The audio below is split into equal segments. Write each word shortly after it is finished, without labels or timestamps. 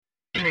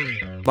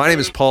My name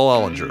is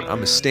Paul Ollinger.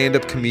 I'm a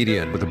stand-up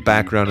comedian with a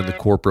background in the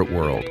corporate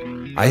world.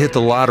 I hit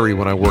the lottery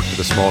when I worked at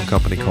a small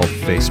company called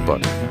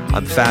Facebook.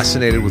 I'm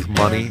fascinated with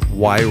money,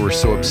 why we're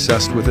so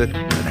obsessed with it,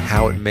 and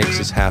how it makes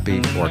us happy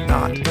or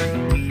not.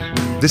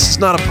 This is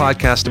not a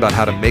podcast about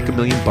how to make $1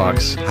 million,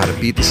 how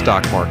to beat the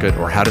stock market,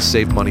 or how to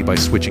save money by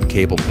switching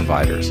cable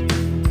providers.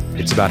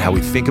 It's about how we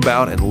think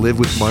about and live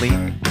with money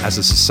as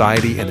a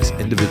society and as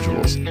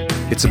individuals.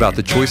 It's about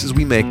the choices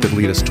we make that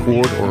lead us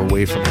toward or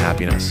away from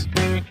happiness.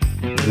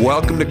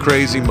 Welcome to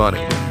Crazy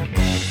Money.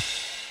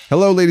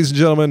 Hello, ladies and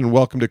gentlemen, and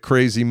welcome to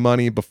Crazy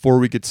Money. Before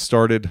we get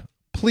started,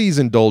 please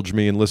indulge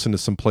me and listen to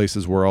some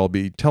places where I'll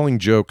be telling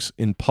jokes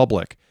in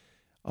public.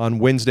 On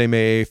Wednesday,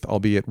 May 8th,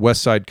 I'll be at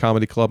Westside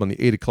Comedy Club on the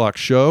 8 o'clock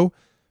show.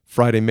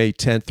 Friday, May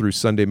 10th through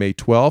Sunday, May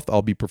 12th,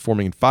 I'll be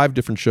performing in 5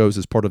 different shows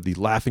as part of the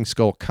Laughing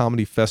Skull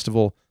Comedy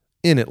Festival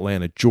in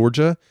Atlanta,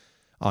 Georgia.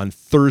 On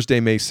Thursday,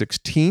 May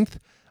 16th,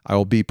 I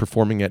will be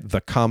performing at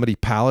the Comedy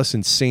Palace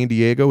in San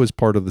Diego as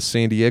part of the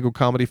San Diego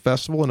Comedy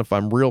Festival. And if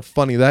I'm real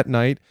funny that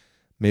night,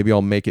 maybe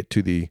I'll make it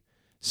to the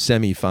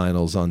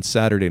semifinals on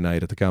Saturday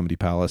night at the Comedy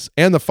Palace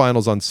and the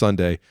finals on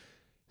Sunday.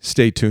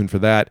 Stay tuned for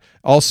that.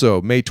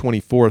 Also, May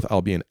 24th,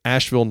 I'll be in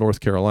Asheville,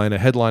 North Carolina,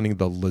 headlining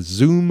the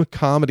LaZoom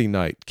Comedy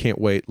Night. Can't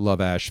wait. Love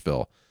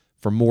Asheville.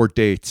 For more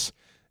dates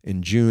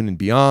in June and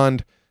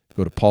beyond,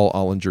 go to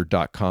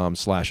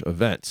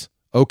paulollinger.com/events.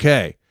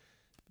 Okay.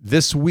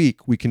 This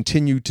week, we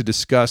continue to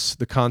discuss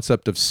the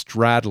concept of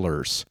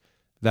straddlers.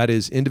 That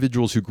is,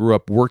 individuals who grew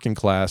up working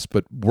class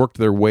but worked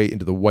their way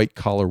into the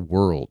white-collar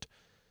world.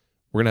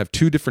 We're going to have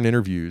 2 different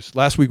interviews.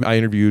 Last week, I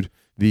interviewed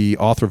the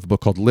author of a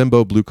book called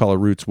Limbo, Blue Collar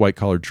Roots, White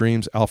Collar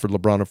Dreams, Alfred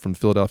Librano from the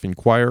Philadelphia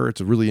Inquirer.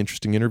 It's a really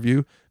interesting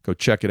interview. Go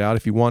check it out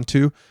if you want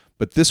to.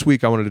 But this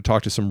week, I wanted to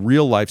talk to some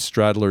real-life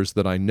straddlers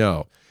that I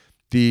know.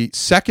 The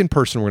second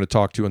person we're going to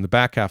talk to in the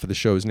back half of the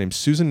show is named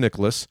Susan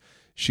Nicholas.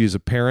 She is a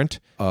parent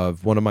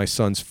of one of my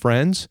son's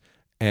friends,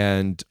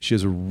 and she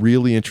has a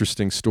really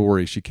interesting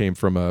story. She came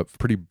from a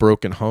pretty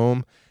broken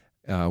home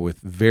with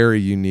very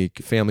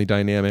unique family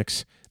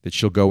dynamics that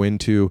she'll go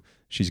into.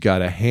 She's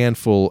got a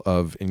handful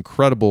of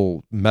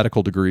incredible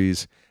medical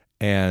degrees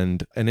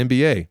and an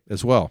MBA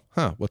as well.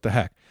 What the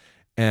heck?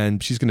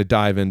 And she's going to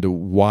dive into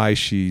why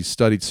she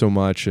studied so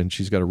much, and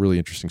she's got a really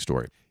interesting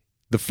story.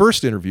 The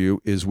first interview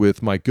is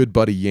with my good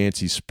buddy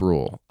Yancey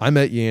Spruill. I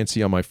met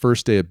Yancey on my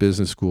first day of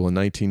business school in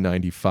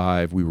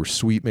 1995. We were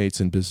suite mates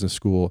in business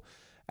school.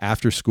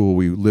 After school,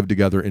 we lived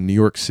together in New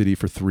York City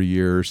for 3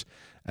 years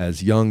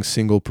as young,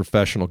 single,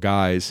 professional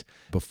guys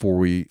before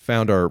we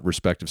found our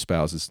respective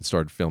spouses and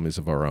started families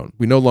of our own.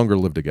 We no longer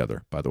live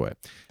together, by the way.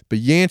 But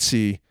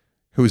Yancey,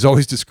 who has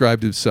always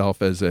described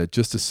himself as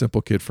just a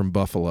simple kid from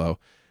Buffalo,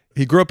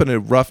 he grew up in a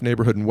rough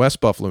neighborhood in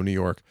West Buffalo, New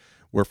York,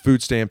 where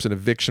food stamps and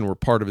eviction were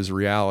part of his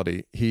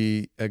reality.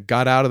 He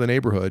got out of the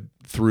neighborhood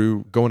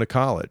through going to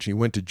college. He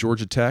went to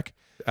Georgia Tech.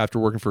 After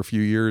working for a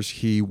few years,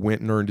 he went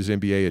and earned his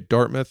MBA at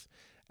Dartmouth.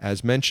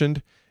 As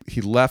mentioned,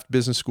 he left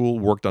business school,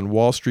 worked on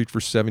Wall Street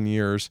for 7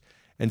 years.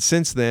 And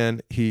since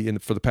then,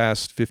 for the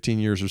past 15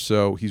 years or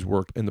so, he's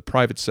worked in the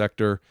private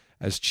sector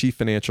as chief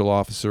financial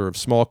officer of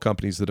small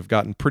companies that have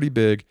gotten pretty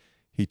big.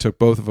 He took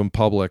both of them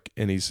public,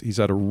 and he's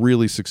had a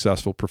really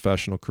successful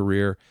professional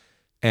career.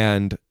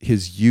 And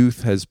his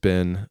youth has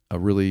been a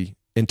really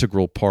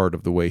integral part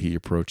of the way he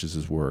approaches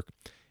his work.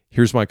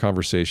 Here's my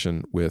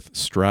conversation with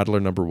straddler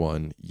number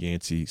 1,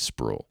 Yancey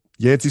Spruill.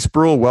 Yancey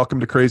Spruill, welcome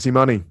to Crazy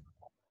Money.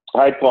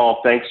 Hi,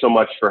 Paul. Thanks so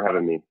much for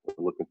having me.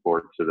 Looking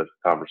forward to the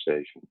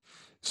conversation.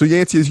 So,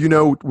 Yancey, as you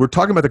know, we're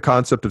talking about the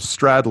concept of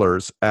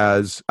straddlers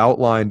as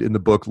outlined in the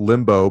book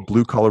Limbo,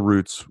 Blue Collar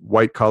Roots,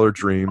 White Collar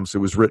Dreams. It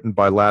was written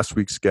by last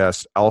week's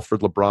guest,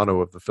 Alfred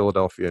Librano of the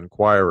Philadelphia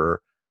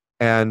Inquirer.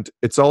 And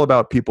it's all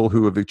about people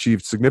who have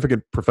achieved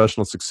significant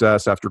professional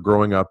success after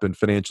growing up in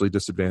financially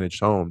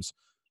disadvantaged homes.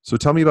 So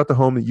tell me about the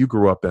home that you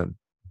grew up in.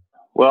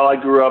 Well, I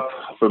grew up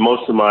for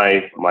most of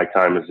my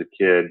time as a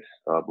kid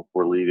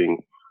before leaving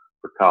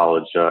for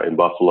college in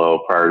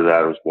Buffalo. Prior to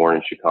that, I was born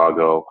in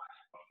Chicago.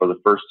 For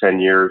the first 10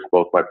 years,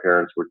 both my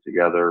parents were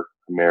together,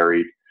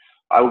 married.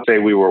 I would say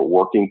we were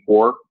working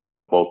poor.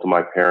 Both of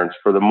my parents,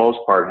 for the most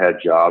part, had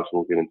jobs.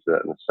 We'll get into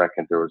that in a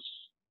second. There was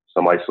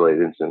some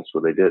isolated incidents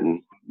where they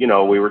didn't.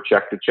 We were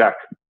check to check.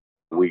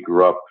 We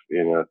grew up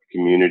in a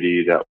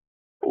community that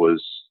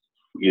was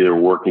either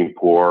working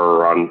poor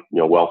or on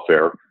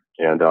welfare.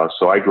 And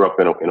so I grew up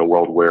in a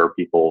world where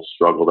people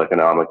struggled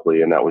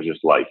economically, and that was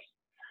just life.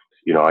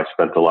 I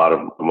spent a lot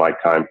of my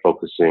time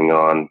focusing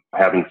on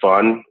having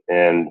fun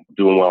and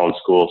doing well in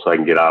school so I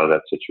can get out of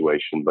that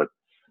situation.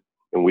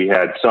 And we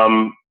had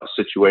some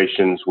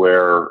situations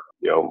where,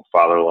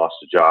 father lost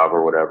a job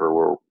or whatever,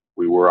 where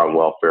we were on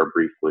welfare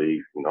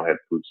briefly, had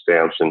food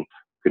stamps, and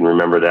can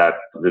remember that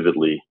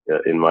vividly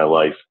in my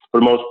life. For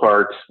the most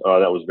part,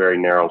 that was very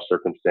narrow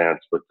circumstance,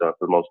 but for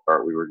the most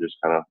part, we were just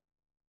kind of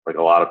like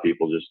a lot of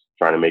people, just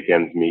trying to make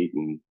ends meet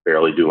and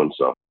barely doing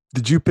so.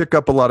 Did you pick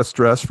up a lot of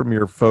stress from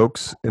your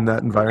folks in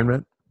that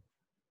environment?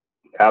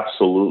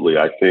 Absolutely.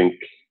 I think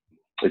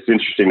it's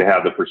interesting to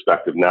have the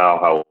perspective now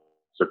how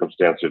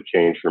circumstances have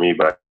changed for me,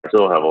 but I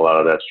still have a lot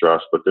of that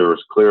stress. But there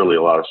was clearly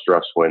a lot of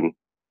stress when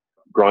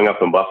growing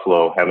up in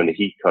Buffalo, having the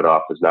heat cut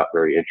off is not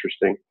very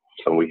interesting.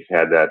 And we've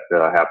had that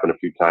happen a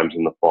few times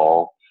in the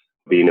fall,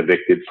 being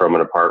evicted from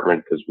an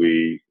apartment because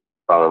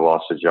father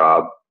lost a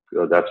job.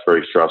 That's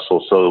very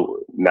stressful. So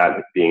not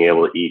being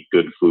able to eat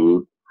good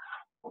food.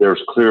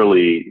 There's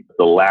clearly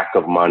the lack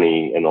of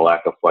money and the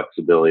lack of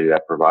flexibility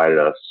that provided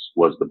us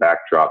was the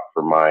backdrop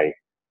for my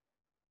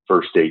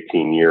first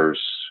 18 years,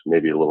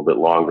 maybe a little bit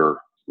longer,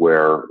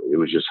 where it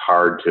was just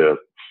hard to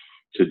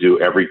do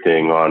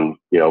everything on,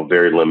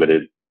 very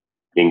limited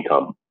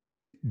income.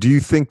 Do you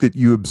think that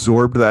you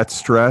absorbed that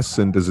stress,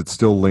 and does it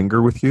still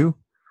linger with you?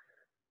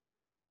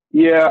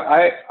 Yeah,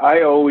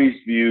 I always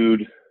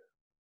viewed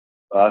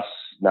us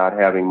not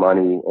having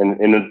money. And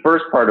in the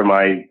first part of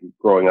my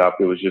growing up,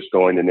 it was just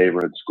going to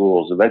neighborhood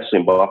schools. Eventually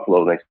in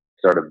Buffalo, when I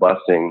started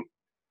busing,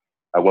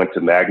 I went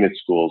to magnet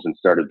schools and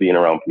started being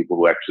around people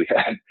who actually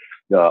had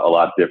a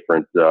lot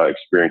different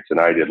experience than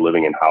I did,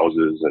 living in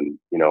houses and,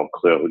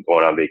 clearly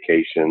going on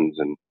vacations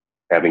and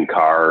having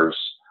cars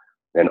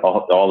and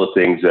all the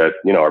things that,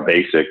 are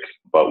basic,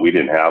 but we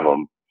didn't have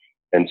them.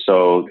 And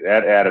so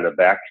that added a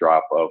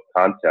backdrop of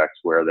context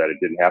where that it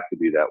didn't have to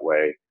be that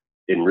way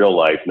in real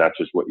life, not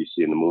just what you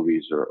see in the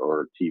movies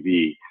or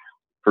TV.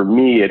 For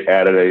me, it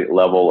added a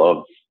level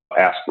of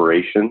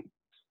aspiration,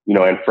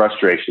 and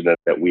frustration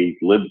that we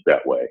lived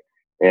that way.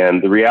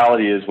 And the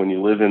reality is when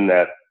you live in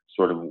that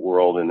sort of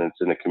world and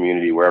it's in a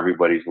community where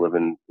everybody's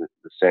living the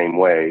same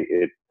way,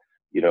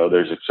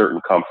 there's a certain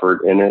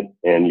comfort in it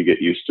and you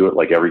get used to it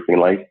like everything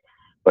in life.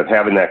 But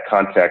having that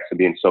context and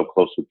being so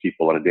close with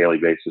people on a daily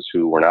basis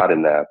who were not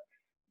in that,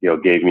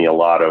 gave me a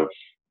lot of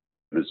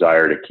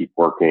desire to keep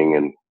working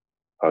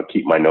and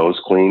keep my nose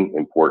clean,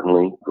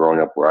 importantly,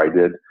 growing up where I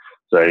did.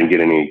 So I didn't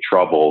get any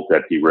trouble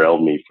that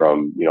derailed me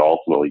from,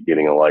 ultimately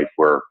getting a life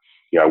where,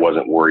 I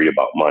wasn't worried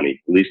about money.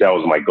 At least that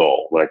was my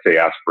goal. When I say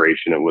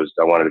aspiration, it was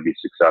I wanted to be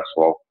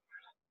successful.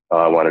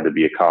 I wanted to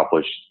be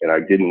accomplished, and I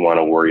didn't want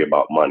to worry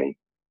about money.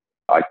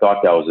 I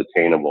thought that was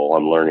attainable.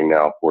 I'm learning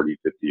now 40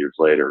 years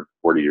later,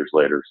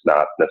 it's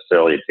not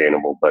necessarily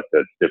attainable, but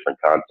that's different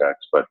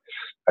context. But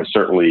I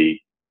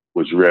certainly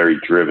was very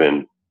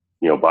driven,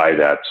 by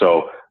that.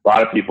 So a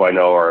lot of people I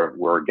know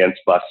were against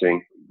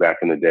busing. Back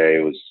in the day,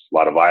 it was a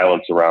lot of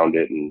violence around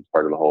it and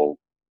part of the whole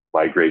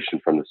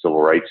migration from the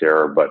civil rights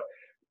era. But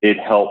it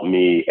helped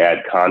me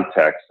add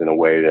context in a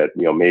way that,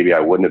 maybe I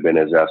wouldn't have been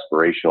as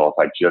aspirational if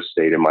I just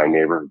stayed in my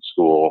neighborhood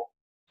school,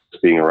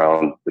 just being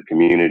around the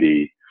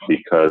community.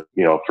 Because,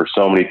 for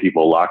so many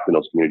people locked in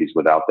those communities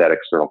without that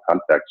external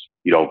context,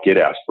 you don't get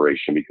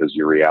aspiration because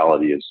your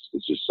reality is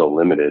just so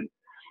limited.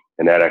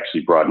 And that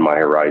actually broadened my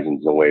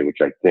horizons in a way which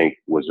I think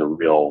was a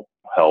real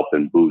help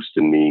and boost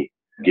in me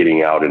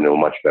getting out into a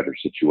much better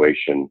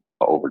situation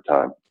over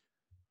time.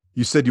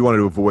 You said you wanted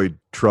to avoid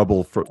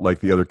trouble like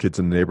the other kids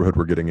in the neighborhood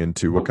were getting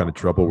into. What kind of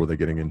trouble were they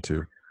getting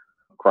into?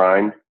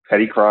 Crime,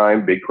 petty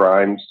crime, big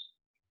crimes.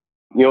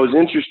 It was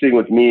interesting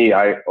with me.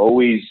 I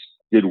always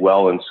did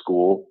well in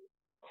school.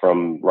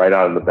 From right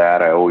out of the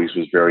bat, I always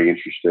was very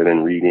interested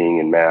in reading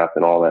and math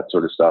and all that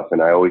sort of stuff.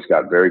 And I always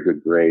got very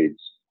good grades.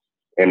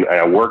 And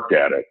I worked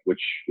at it,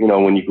 which,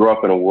 when you grow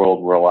up in a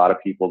world where a lot of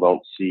people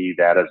don't see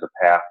that as a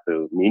path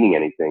to meaning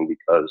anything,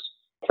 because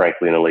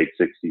frankly, in the late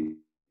 60s,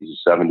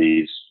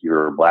 70s, you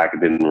were black,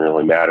 it didn't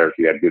really matter if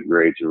you had good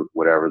grades or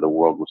whatever, the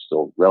world was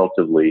still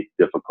relatively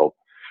difficult.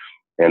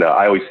 And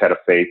I always had a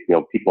faith,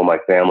 people in my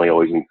family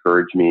always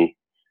encouraged me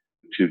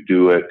to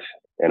do it.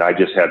 And I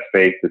just had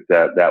faith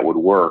that would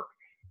work.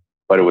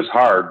 But it was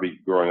hard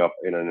growing up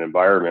in an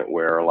environment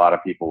where a lot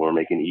of people were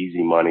making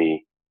easy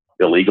money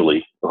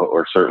illegally,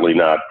 or certainly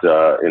not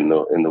in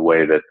the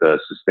way that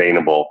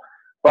sustainable.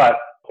 But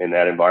in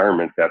that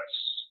environment, that's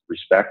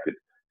respected.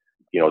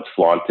 It's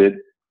flaunted.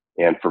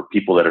 And for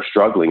people that are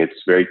struggling,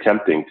 it's very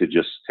tempting to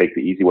just take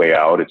the easy way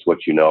out. It's what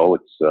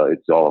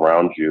it's all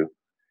around you.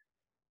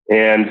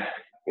 And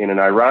in an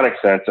ironic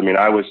sense,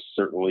 I was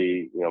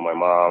certainly, my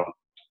mom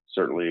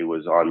certainly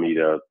was on me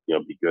to,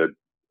 be good.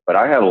 But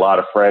I had a lot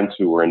of friends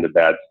who were into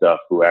bad stuff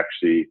who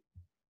actually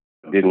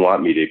didn't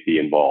want me to be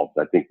involved.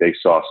 I think they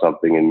saw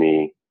something in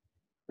me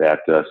that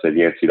said,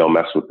 Yancey, don't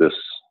mess with this.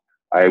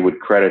 I would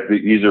credit,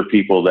 these are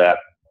people that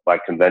by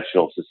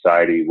conventional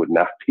society would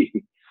not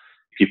be,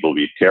 people would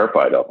be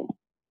terrified of them.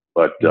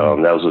 But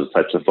those are the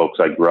types of folks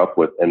I grew up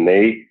with. And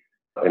they,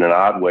 in an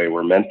odd way,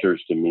 were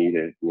mentors to me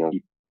to,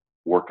 keep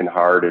working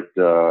hard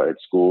at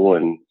school.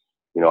 And,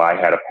 I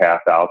had a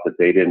path out that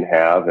they didn't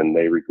have, and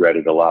they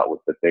regretted a lot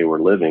that they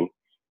were living.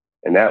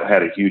 And that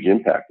had a huge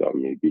impact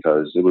on me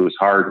because it was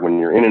hard when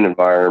you're in an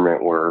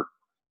environment where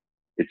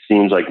it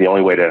seems like the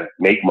only way to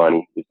make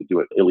money is to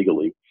do it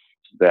illegally.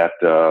 That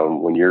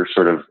when you're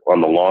sort of on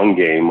the long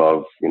game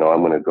of, I'm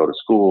going to go to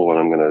school and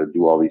I'm going to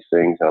do all these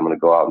things and I'm going to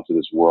go out into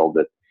this world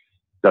that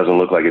doesn't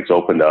look like it's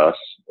open to us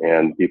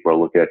and people are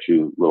looking at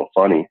you a little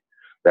funny,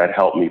 that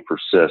helped me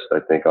persist,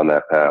 I think, on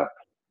that path.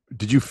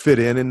 Did you fit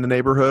in the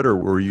neighborhood, or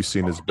were you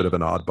seen as a bit of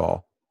an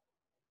oddball?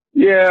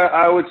 Yeah,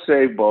 I would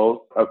say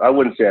both. I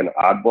wouldn't say an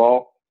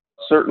oddball.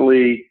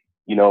 Certainly,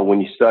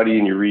 when you study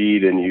and you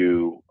read and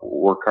you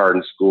work hard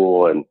in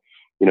school and,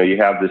 you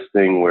have this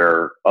thing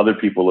where other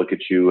people look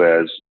at you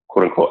as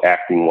quote unquote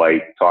acting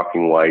white,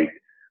 talking white.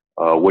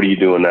 What are you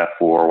doing that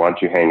for? Why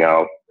don't you hang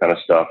out kind of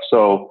stuff?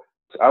 So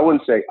I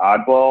wouldn't say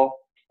oddball.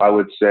 I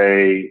would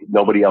say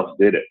nobody else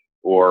did it.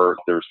 Or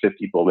there's 5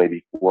 people,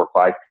 maybe 4 or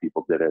 5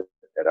 people did it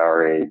at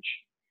our age.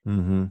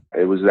 Mm-hmm.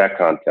 It was that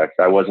context.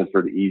 I wasn't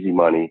for the easy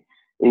money.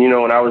 And,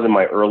 when I was in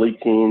my early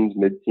teens,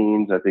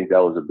 mid-teens, I think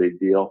that was a big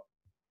deal.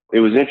 It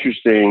was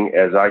interesting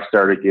as I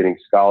started getting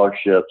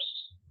scholarships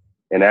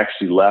and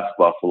actually left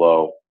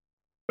Buffalo,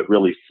 it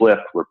really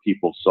flipped where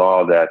people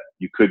saw that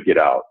you could get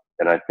out.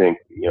 And I think,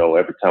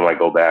 every time I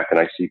go back and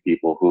I see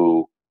people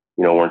who,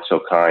 weren't so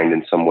kind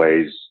in some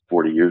ways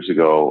 40 years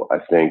ago, I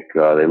think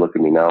they look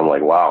at me now and I'm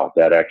like, wow,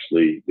 that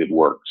actually did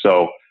work.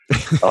 So,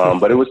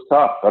 but it was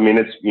tough. I mean,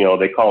 it's,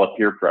 they call it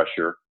peer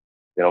pressure.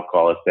 They don't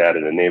call it that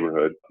in a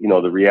neighborhood.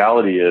 The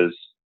reality is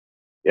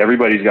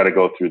everybody's got to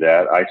go through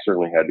that. I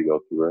certainly had to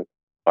go through it.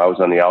 I was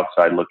on the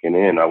outside looking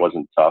in. I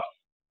wasn't tough.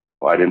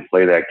 I didn't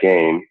play that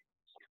game.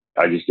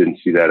 I just didn't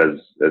see that as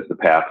the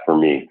path for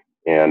me.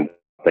 And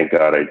thank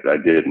God I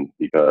didn't,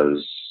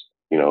 because,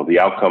 the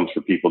outcomes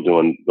for people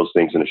doing those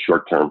things in the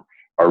short term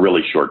are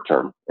really short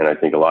term. And I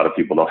think a lot of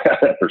people don't have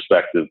that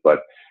perspective, but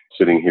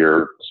sitting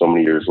here so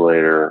many years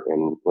later,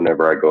 and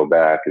whenever I go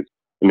back, it's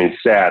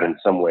sad in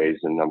some ways,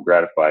 and I'm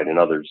gratified in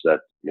others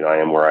that, I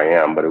am where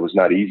I am, but it was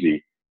not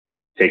easy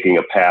taking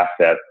a path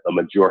that a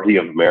majority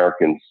of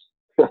Americans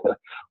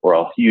or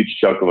a huge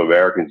chunk of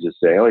Americans just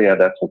say, oh yeah,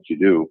 that's what you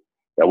do.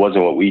 That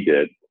wasn't what we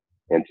did.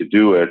 And to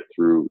do it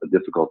through a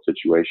difficult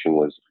situation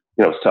was,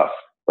 it's tough,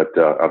 but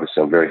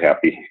obviously I'm very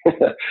happy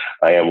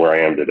I am where I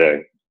am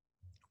today.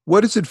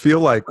 What does it feel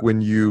like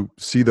when you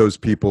see those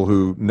people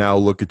who now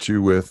look at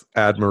you with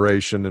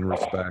admiration and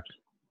respect?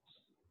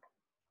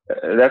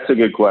 That's a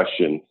good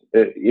question.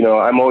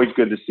 I'm always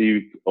good to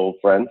see old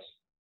friends,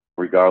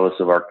 regardless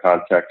of our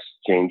context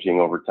changing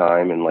over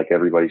time, and like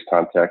everybody's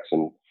context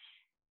and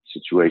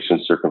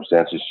situations,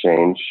 circumstances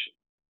change.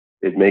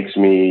 It makes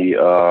me,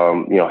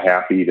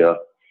 happy to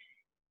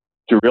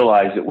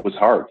realize it was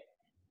hard.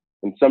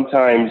 And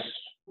sometimes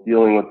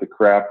dealing with the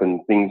crap and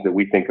things that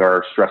we think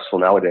are stressful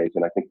nowadays.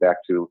 And I think back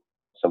to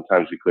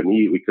sometimes we couldn't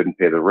eat, we couldn't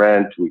pay the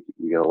rent, we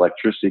get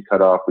electricity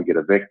cut off, we get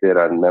evicted.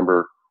 I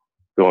remember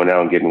going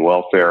out and getting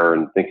welfare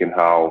and thinking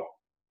how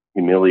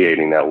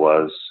humiliating that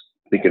was,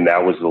 thinking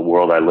that was the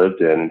world I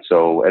lived in. And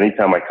so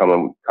anytime I come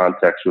in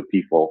contact with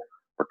people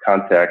or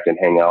contact and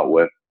hang out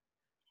with,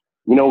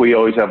 we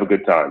always have a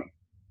good time.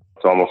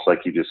 It's almost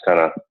like you just kind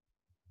of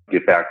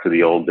get back to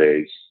the old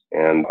days.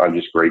 And I'm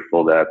just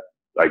grateful that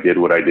I did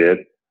what I did.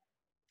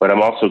 But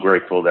I'm also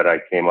grateful that I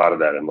came out of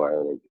that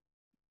environment.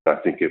 I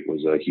think it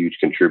was a huge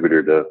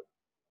contributor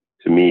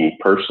to me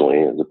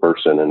personally as a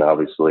person. And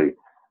obviously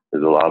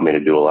has allowed me to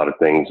do a lot of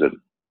things that,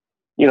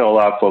 a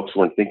lot of folks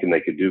weren't thinking they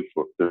could do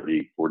for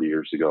 30, 40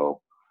 years ago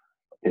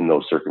in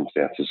those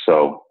circumstances.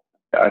 So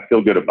I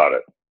feel good about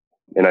it.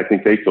 And I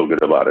think they feel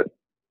good about it,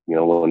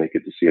 when they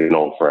get to see an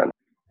old friend.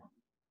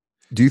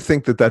 Do you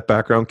think that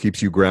background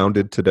keeps you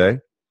grounded today?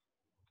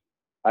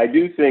 I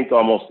do think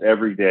almost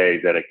every day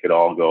that it could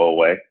all go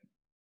away.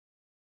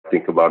 I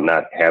think about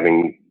not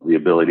having the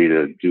ability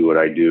to do what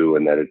I do,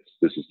 and that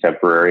this is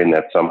temporary, and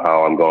that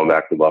somehow I'm going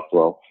back to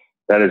Buffalo.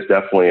 That is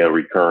definitely a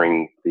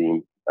recurring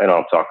theme. I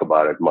don't talk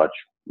about it much.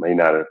 May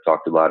not have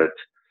talked about it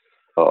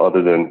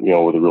other than,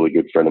 with a really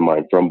good friend of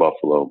mine from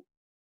Buffalo.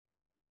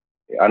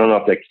 I don't know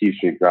if that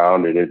keeps me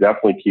grounded. It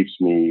definitely keeps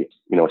me,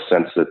 a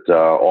sense that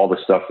all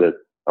the stuff that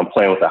I'm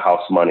playing with the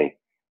house money,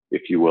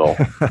 if you will.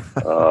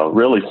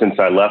 Really, since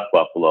I left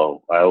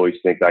Buffalo, I always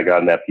think I got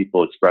on that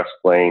People Express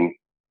plane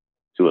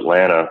to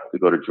Atlanta to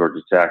go to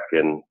Georgia Tech.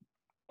 And in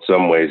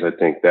some ways, I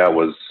think that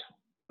was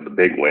the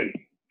big win.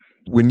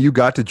 When you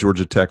got to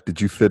Georgia Tech,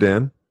 did you fit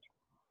in?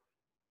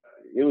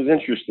 It was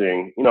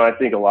interesting. I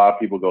think a lot of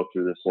people go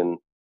through this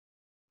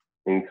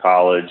in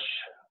college.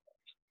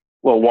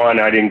 Well, one,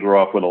 I didn't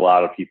grow up with a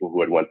lot of people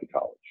who had went to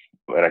college.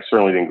 And I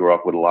certainly didn't grow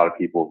up with a lot of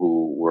people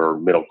who were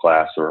middle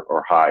class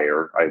or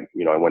higher. I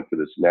went to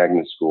this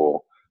magnet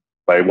school,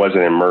 but I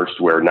wasn't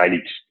immersed where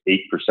 98%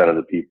 of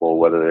the people,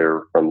 whether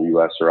they're from the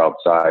U.S. or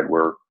outside,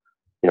 were,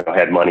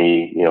 had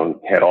money,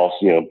 had all,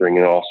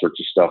 bringing all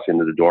sorts of stuff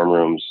into the dorm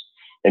rooms,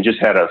 and just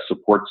had a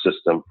support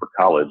system for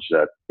college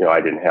that,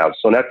 I didn't have.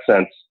 So in that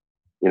sense,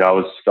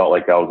 I felt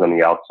like I was on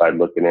the outside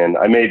looking in.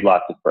 I made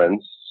lots of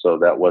friends, so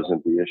that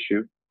wasn't the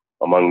issue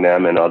among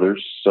them and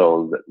others.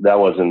 So that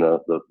wasn't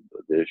the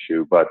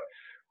issue. But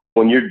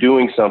when you're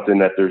doing something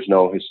that there's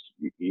no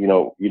history, you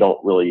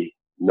don't really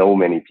know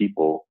many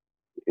people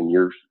in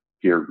your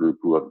peer group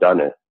who have done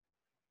it.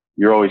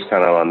 You're always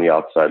kind of on the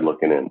outside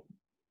looking in.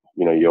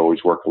 You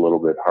always work a little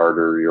bit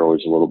harder. You're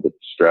always a little bit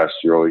stressed.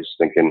 You're always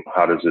thinking,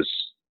 how does this,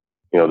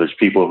 there's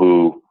people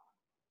who,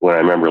 when I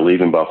remember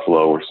leaving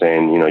Buffalo, were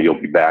saying,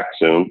 you'll be back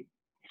soon.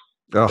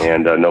 Oh.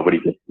 And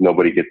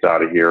nobody gets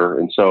out of here.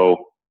 And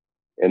so,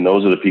 and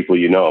those are the people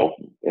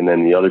and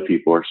then the other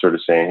people are sort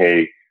of saying,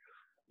 hey,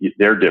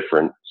 they're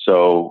different.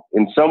 So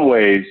in some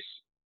ways,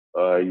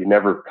 you're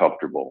never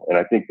comfortable. And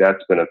I think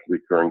that's been a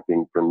recurring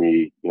thing for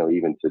me,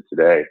 even to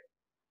today,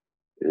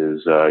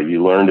 is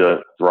you learn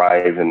to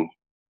thrive and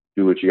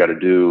do what you got to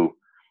do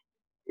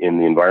in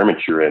the environment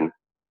you're in,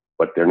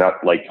 but they're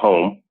not like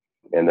home,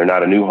 and they're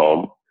not a new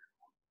home.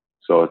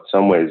 So in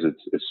some ways,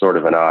 it's sort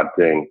of an odd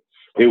thing.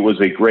 It was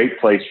a great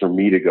place for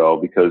me to go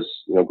because,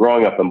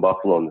 growing up in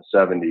Buffalo in the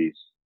 70s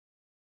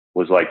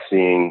was like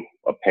seeing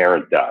a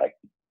parent die,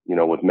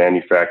 with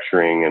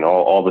manufacturing and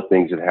all the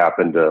things that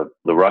happened. The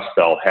Rust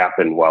Belt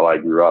happened while I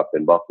grew up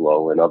in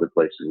Buffalo and other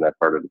places in that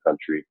part of the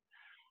country.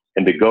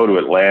 And to go to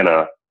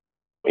Atlanta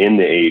in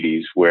the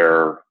 80s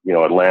where,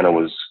 Atlanta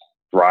was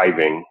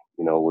thriving,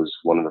 was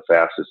one of the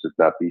fastest, if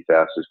not the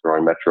fastest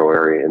growing metro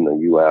area in the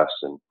U.S.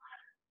 And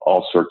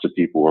all sorts of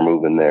people were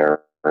moving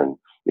there. And,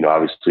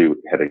 obviously we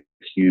had a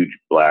huge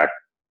Black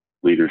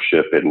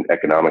leadership and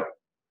economic.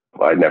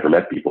 I'd never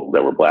met people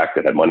that were Black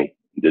that had money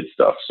and did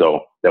stuff,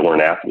 so that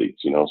weren't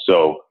athletes,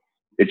 So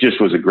it just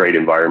was a great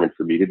environment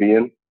for me to be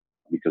in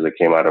because I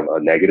came out of a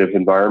negative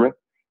environment.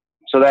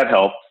 So that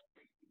helped.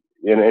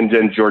 And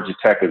then Georgia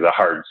Tech is a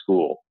hard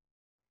school.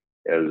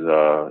 As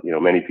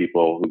many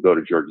people who go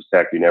to Georgia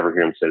Tech, you never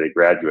hear them say they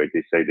graduate.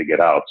 They say they get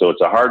out. So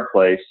it's a hard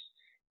place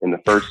in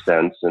the first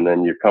sense, and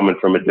then you're coming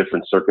from a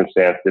different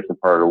circumstance,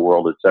 different part of the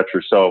world, et cetera.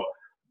 So,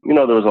 there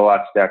was a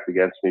lot stacked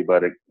against me,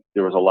 but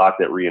there was a lot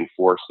that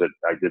reinforced that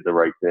I did the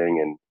right thing.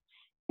 And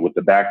with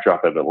the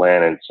backdrop of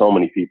Atlanta and so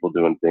many people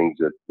doing things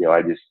that,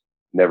 I just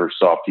never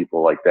saw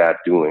people like that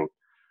doing,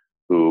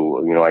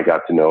 who, I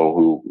got to know,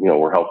 who,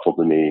 were helpful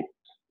to me.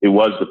 It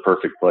was the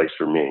perfect place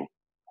for me.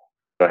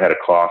 I had a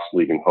cost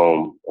leaving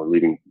home or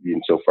being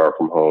so far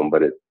from home,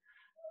 but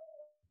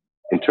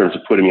in terms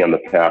of putting me on the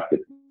path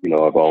that,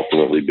 I've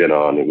ultimately been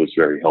on, it was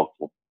very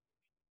helpful.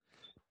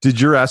 Did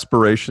your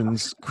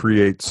aspirations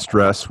create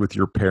stress with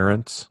your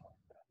parents?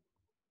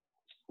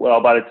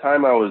 Well, by the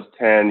time I was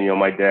 10,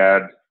 my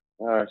dad,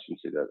 I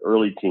shouldn't say that,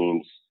 early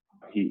teens,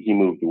 he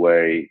moved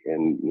away,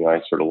 and,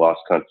 I sort of lost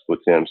contact with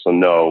him. So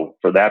no,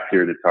 for that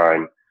period of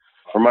time.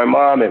 For my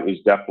mom, it was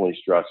definitely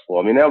stressful.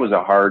 I mean, that was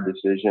a hard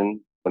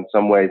decision. In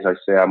some ways, I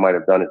say I might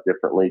have done it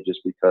differently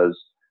just because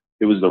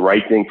it was the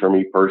right thing for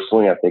me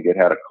personally. I think it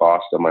had a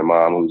cost on my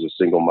mom, who was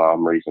a single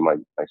mom raising my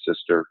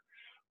sister.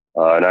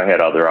 And I had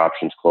other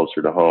options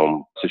closer to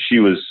home. So she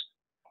was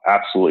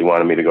absolutely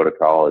wanted me to go to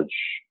college.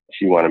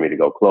 She wanted me to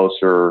go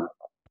closer.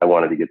 I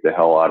wanted to get the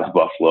hell out of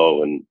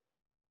Buffalo. And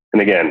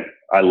again,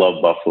 I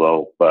love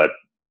Buffalo, but,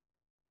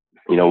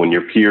 when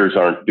your peers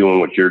aren't doing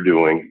what you're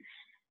doing,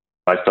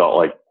 I felt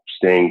like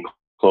staying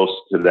close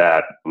to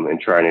that and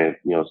trying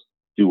to,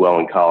 do well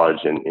in college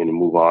and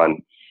move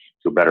on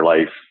to a better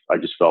life. I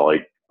just felt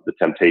like the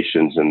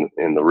temptations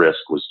and the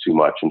risk was too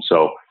much. And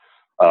so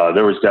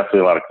there was definitely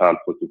a lot of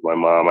conflict with my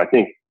mom. I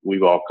think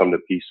we've all come to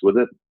peace with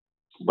it,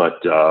 but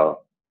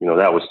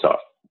that was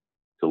tough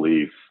to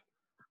leave.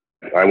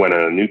 I went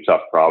on new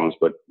tough problems,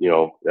 but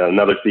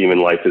another theme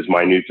in life is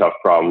my new tough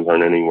problems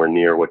aren't anywhere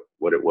near what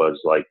it was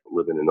like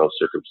living in those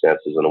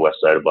circumstances on the west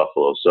side of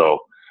Buffalo. So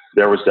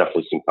there was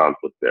definitely some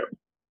conflict there.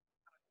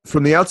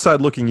 From the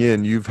outside looking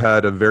in, you've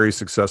had a very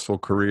successful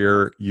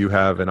career. You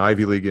have an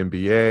Ivy League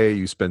MBA.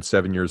 You spent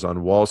 7 years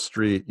on Wall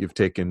Street. You've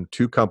taken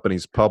 2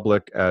 companies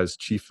public as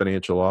chief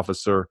financial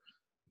officer.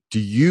 Do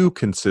you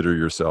consider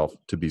yourself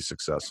to be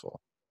successful?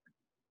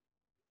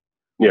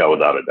 Yeah,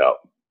 without a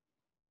doubt.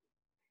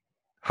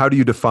 How do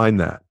you define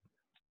that?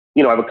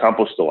 I've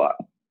accomplished a lot.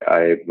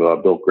 I've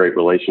built great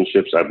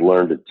relationships. I've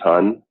learned a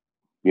ton.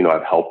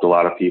 I've helped a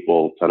lot of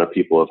people. A ton of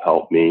people have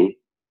helped me.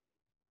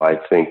 I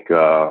think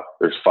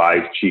there's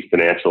 5 chief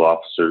financial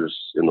officers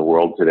in the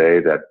world today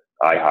that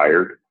I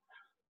hired.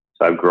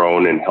 So I've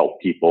grown and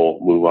helped people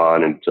move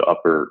on into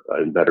upper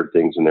and better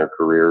things in their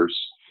careers.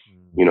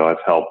 I've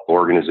helped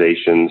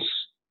organizations.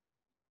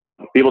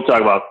 People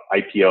talk about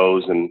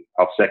IPOs and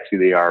how sexy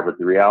they are, but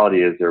the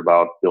reality is they're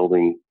about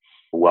building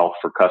wealth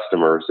for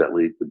customers that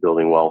leads to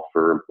building wealth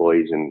for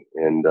employees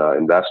and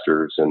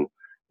investors. And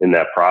in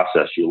that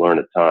process, you learn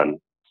a ton.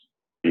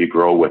 You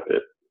grow with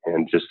it.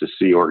 And just to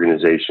see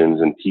organizations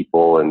and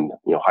people and,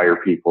 hire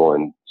people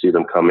and see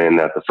them come in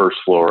at the first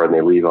floor and they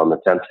leave on the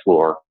 10th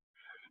floor,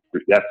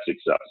 that's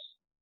success.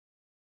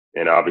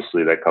 And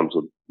obviously that comes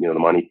with, the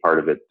money part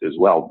of it as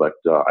well. But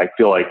I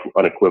feel like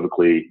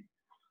unequivocally,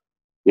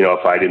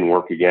 if I didn't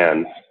work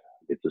again,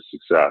 it's a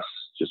success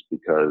just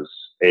because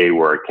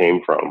where it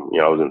came from,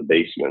 I was in the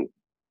basement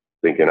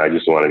thinking I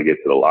just wanted to get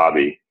to the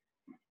lobby,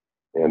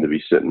 and to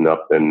be sitting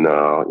up in,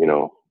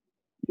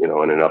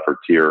 in an upper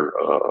tier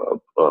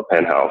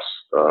penthouse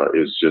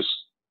is just,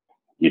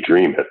 you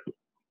dream it.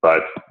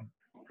 But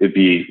it'd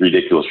be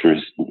ridiculous for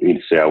me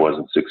to say I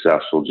wasn't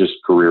successful, just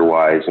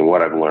career-wise and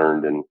what I've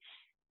learned and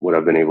what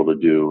I've been able to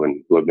do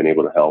and who I've been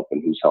able to help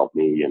and who's helped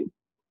me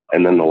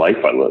and then the life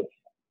I live.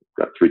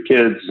 Got 3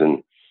 kids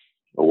and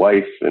a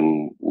wife,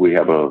 and we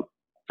have a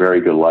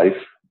very good life.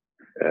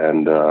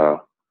 And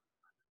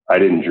I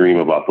didn't dream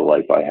about the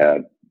life I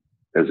had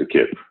as a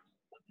kid.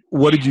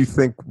 What did you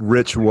think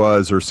rich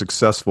was or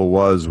successful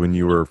was when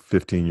you were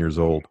 15 years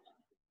old?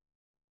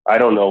 I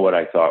don't know what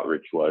I thought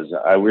rich was.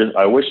 I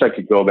wish I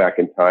could go back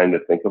in time to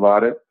think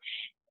about it,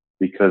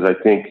 because I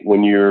think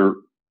when you're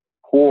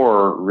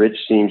poor, rich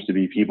seems to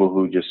be people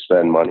who just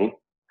spend money.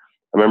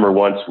 I remember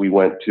once we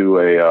went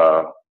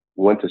to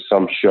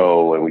some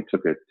show and we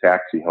took a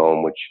taxi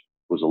home, which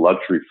was a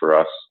luxury for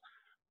us,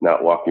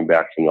 not walking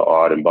back from the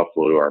Aud in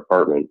Buffalo to our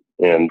apartment.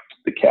 And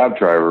the cab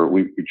driver,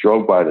 we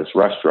drove by this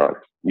restaurant.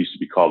 It used to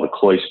be called the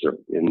Cloister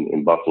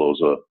in Buffalo. It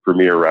was a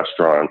premier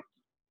restaurant.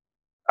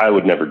 I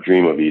would never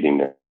dream of eating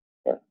there.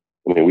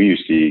 I mean, we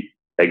used to eat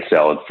egg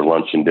salad for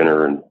lunch and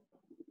dinner, and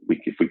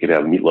if we could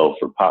have meatloaf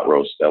or pot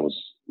roast, that was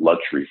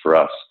luxury for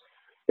us.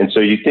 And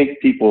so you think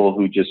people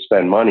who just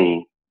spend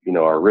money,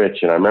 are rich.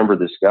 And I remember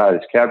this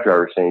cab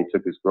driver saying he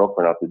took his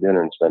girlfriend out to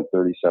dinner and spent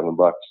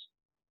 $37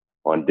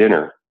 on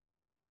dinner.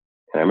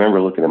 And I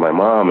remember looking at my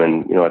mom,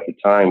 and, at the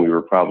time we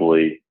were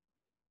probably,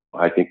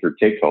 I think their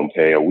take-home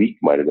pay a week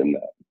might have been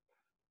that.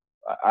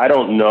 I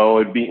don't know.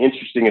 It'd be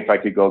interesting if I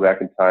could go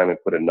back in time and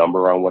put a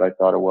number on what I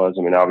thought it was.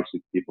 I mean,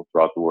 obviously people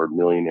throw out the word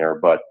millionaire,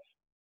 but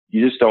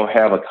you just don't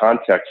have a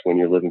context when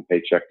you're living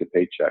paycheck to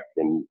paycheck,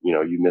 and,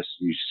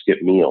 you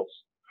skip meals.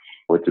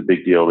 It's a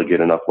big deal to get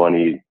enough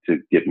money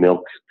to get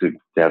milk, to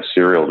have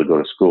cereal, to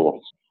go to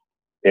school.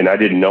 And I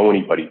didn't know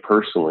anybody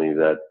personally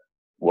that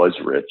was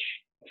rich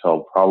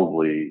until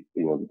probably,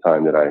 the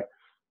time that I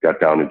got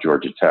down to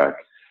Georgia Tech.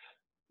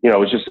 It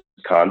was just a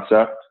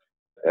concept.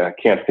 And I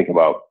can't think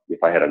about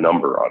if I had a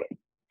number on it.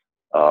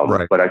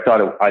 Right. But I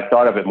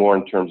thought of it more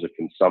in terms of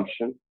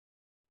consumption,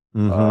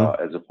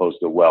 as opposed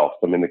to wealth.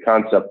 I mean, the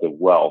concept of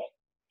wealth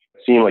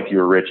seemed like you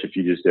were rich if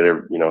you just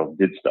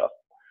did stuff.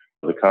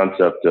 The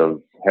concept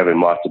of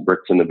having lots of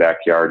bricks in the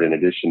backyard, in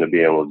addition to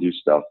being able to do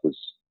stuff, was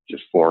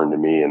just foreign to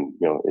me. And,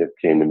 it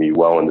came to me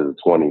well into the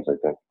 20s, I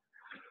think.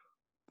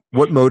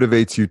 What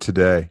motivates you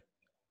today?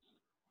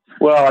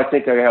 Well, I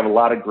think I have a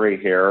lot of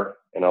gray hair,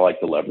 and I like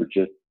to leverage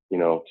it,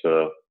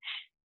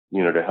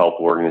 to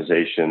help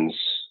organizations.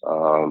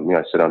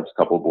 I sit on a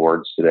couple of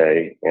boards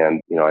today,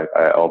 and,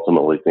 I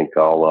ultimately think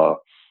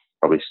I'll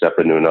probably step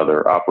into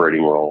another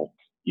operating role,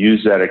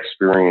 use that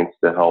experience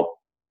to help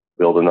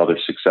build another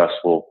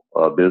successful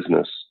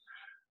business,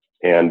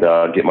 and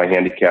get my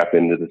handicap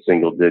into the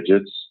single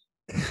digits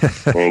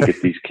and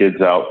get these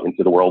kids out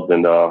into the world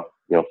and,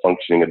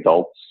 functioning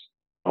adults.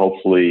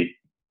 Hopefully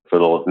for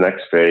the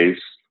next phase,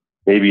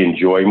 maybe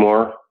enjoy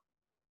more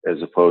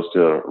as opposed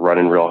to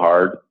running real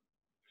hard.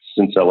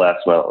 Since I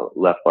left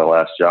my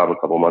last job a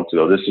couple of months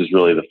ago, this is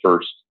really the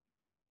first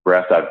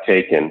breath I've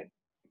taken.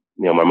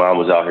 My mom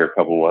was out here a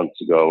couple of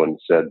months ago and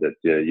said that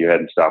you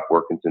hadn't stopped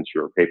working since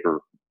you were a paper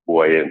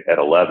boy at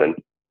 11.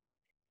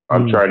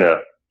 I'm trying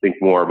to think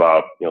more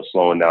about,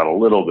 slowing down a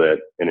little bit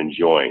and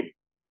enjoying,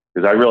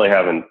 because I really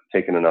haven't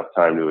taken enough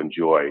time to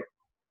enjoy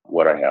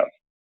what I have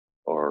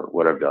or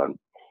what I've done.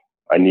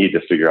 I need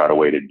to figure out a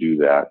way to do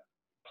that.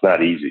 It's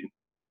not easy.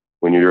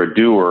 When you're a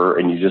doer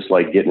and you just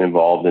like getting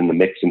involved in the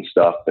mixing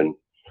stuff and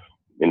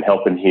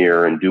helping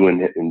here and doing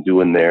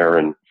there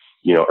and,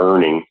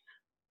 earning,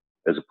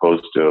 as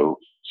opposed to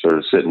sort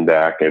of sitting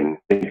back and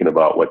thinking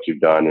about what you've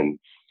done, and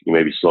you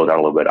maybe slow down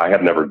a little bit. I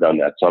have never done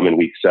that. So I'm in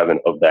week 7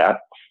 of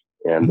that,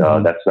 and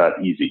that's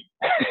not easy.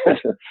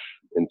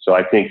 And so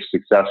I think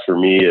success for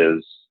me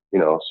is,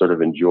 sort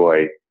of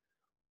enjoy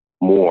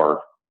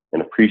more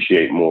and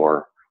appreciate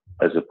more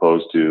as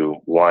opposed to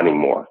wanting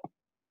more.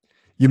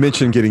 You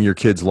mentioned getting your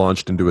kids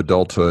launched into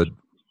adulthood.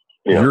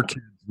 Yeah. Your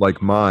kids,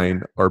 like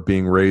mine, are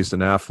being raised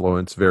in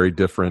affluence, very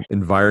different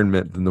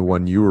environment than the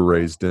one you were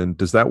raised in.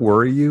 Does that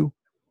worry you?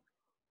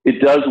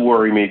 It does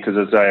worry me, because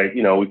as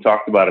we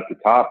talked about at the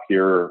top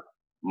here,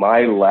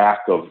 my lack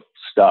of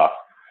stuff,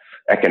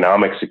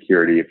 economic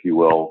security, if you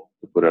will,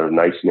 to put a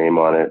nice name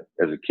on it,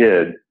 as a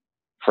kid,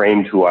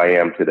 framed who I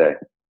am today.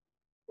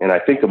 And I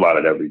think about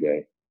it every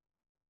day.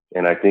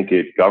 And I think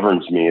it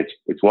governs me.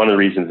 It's one of the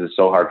reasons it's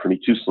so hard for me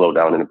to slow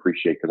down and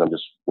appreciate, because I'm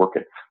just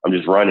working. I'm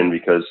just running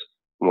because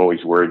I'm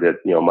always worried that,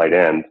 it might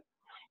end.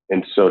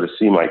 And so to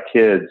see my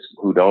kids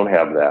who don't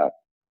have that,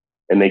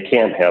 and they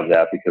can't have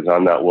that because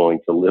I'm not willing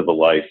to live a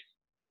life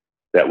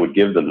that would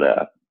give them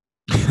that.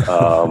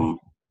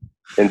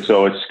 And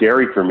so it's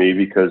scary for me,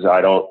 because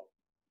I don't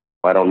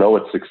know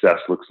what success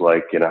looks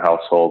like in a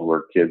household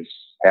where kids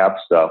have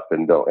stuff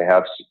and don't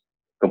have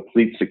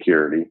complete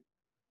security.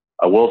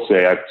 I will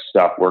say I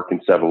stopped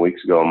working 7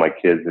 weeks ago, and my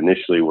kids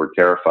initially were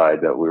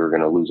terrified that we were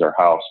going to lose our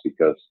house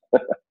because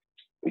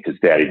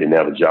Daddy didn't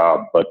have a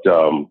job. But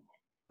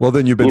well,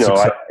 then you've been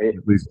successful,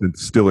 at least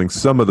instilling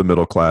some of the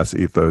middle class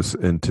ethos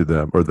into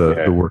them, or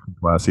the working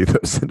class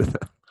ethos into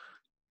them.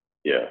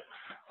 Yeah,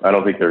 I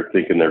don't think they're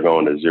thinking they're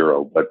going to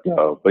zero, but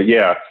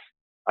yeah,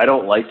 I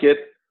don't like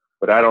it,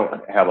 but I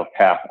don't have a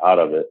path out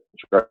of it.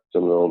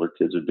 Some of the older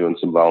kids are doing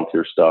some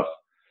volunteer stuff.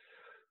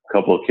 A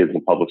couple of kids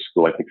in public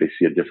school, I think they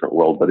see a different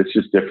world, but it's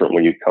just different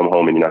when you come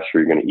home and you're not sure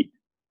you're going to eat,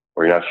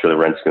 or you're not sure the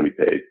rent's going to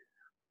be paid.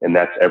 And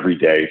that's every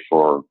day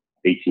for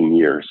 18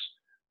 years.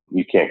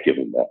 You can't give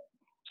them that.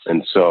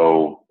 And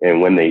so,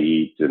 and when they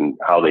eat and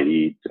how they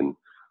eat and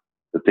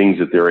the things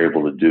that they're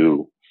able to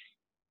do,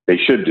 they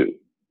should do.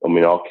 I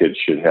mean, all kids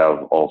should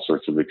have all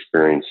sorts of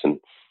experience and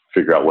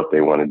figure out what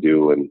they want to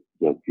do, and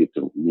get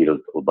to meet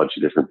a bunch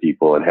of different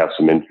people and have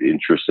some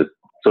interest.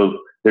 So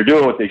they're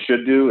doing what they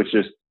should do. It's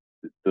just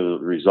the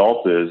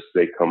result is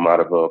they come out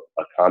of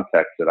a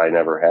context that I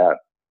never had.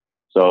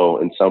 So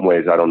in some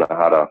ways, I don't know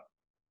how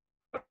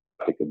to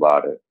think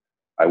about it.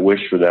 I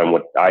wish for them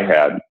what I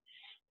had,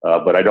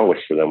 but I don't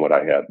wish for them what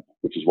I had,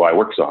 which is why I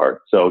work so hard.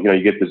 So,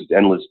 you get this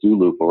endless do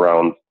loop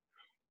around,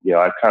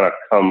 I've kind of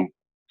come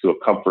to a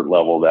comfort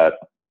level that,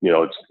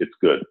 it's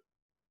good.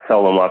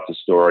 Tell them lots of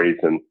stories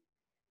and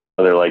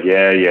they're like,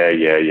 yeah.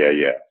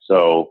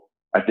 So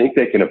I think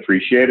they can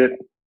appreciate it.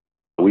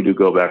 We do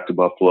go back to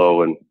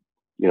Buffalo and,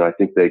 I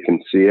think they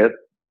can see it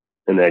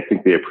and I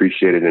think they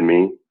appreciate it in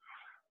me,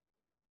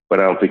 but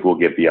I don't think we'll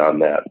get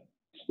beyond that.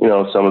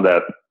 Some of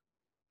that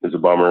is a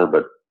bummer,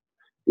 but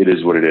it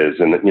is what it is.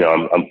 And,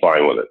 I'm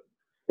fine with it.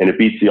 And it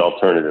beats the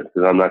alternative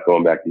because I'm not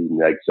going back to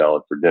eating egg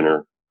salad for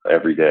dinner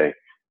every day,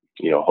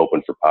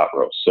 hoping for pot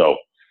roast. So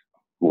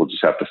we'll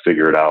just have to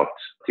figure it out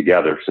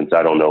together since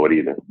I don't know it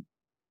either.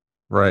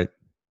 Right.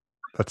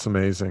 That's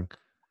amazing.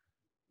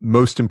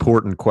 Most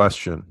important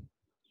question.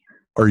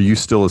 Are you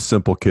still a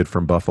simple kid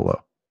from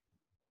Buffalo?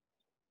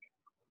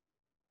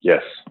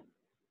 Yes.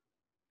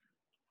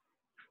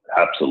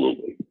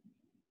 Absolutely.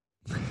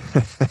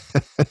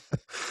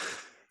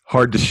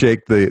 Hard to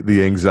shake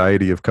the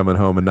anxiety of coming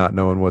home and not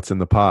knowing what's in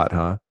the pot,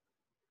 huh?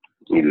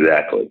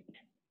 Exactly.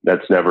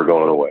 That's never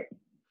going away.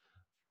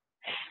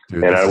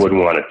 Dude, and I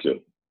wouldn't want it to.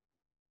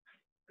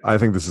 I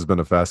think this has been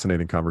a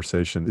fascinating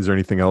conversation. Is there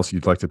anything else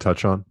you'd like to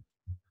touch on?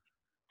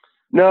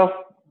 No,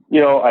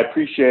 I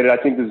appreciate it. I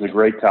think this is a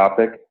great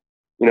topic.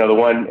 The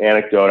one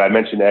anecdote, I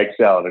mentioned egg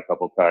salad a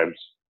couple of times.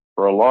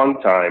 For a long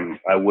time,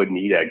 I wouldn't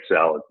eat egg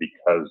salad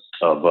because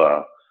of,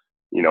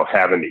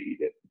 having to eat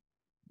it.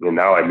 And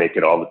now I make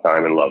it all the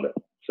time and love it.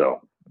 So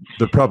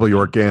they're probably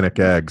organic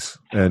eggs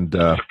and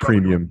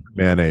premium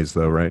mayonnaise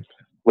though, right?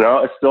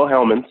 Well, it's still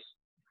Hellmann's.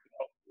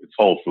 It's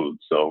Whole Foods.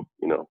 So,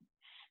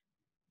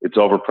 it's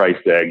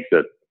overpriced eggs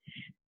that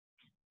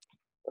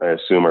I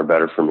assume are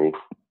better for me.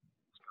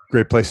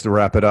 Great place to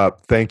wrap it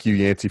up. Thank you,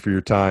 Yancey, for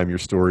your time. Your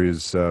story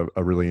is a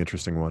really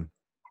interesting one.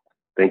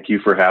 Thank you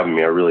for having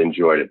me. I really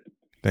enjoyed it.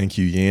 Thank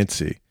you,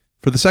 Yancey.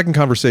 For the second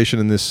conversation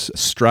in this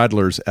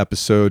Straddlers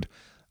episode,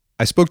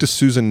 I spoke to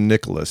Susan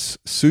Nicholas.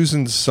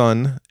 Susan's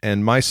son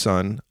and my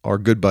son are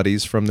good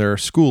buddies from their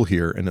school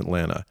here in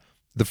Atlanta.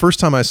 The first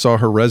time I saw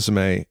her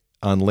resume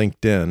on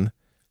LinkedIn,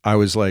 I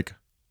was like,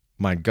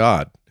 my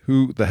God,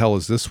 who the hell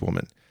is this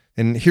woman?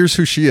 And here's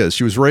who she is.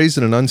 She was raised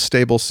in an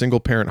unstable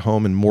single-parent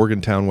home in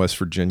Morgantown, West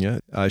Virginia.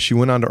 She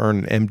went on to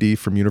earn an MD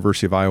from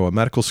University of Iowa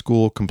Medical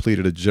School,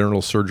 completed a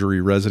general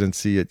surgery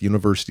residency at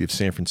University of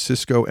San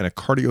Francisco, and a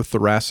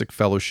cardiothoracic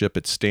fellowship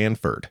at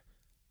Stanford.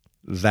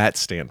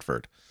 That's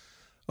Stanford.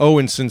 Oh,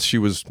 and since she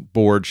was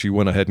bored, she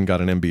went ahead and got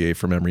an MBA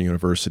from Emory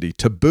University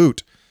to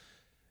boot.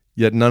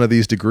 Yet none of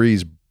these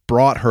degrees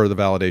brought her the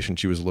validation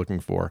she was looking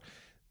for.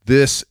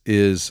 This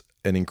is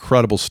an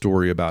incredible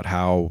story about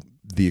how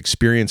the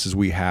experiences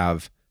we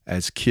have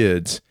as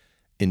kids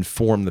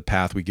inform the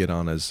path we get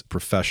on as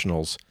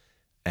professionals,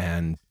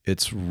 and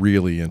it's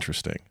really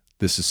interesting.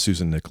 This is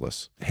Susan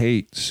Nicholas.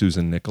 Hey,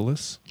 Susan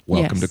Nicholas.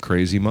 Welcome to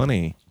Crazy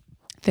Money.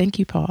 Thank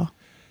you, Paul.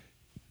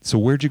 So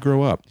where'd you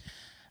grow up?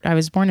 I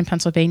was born in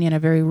Pennsylvania in a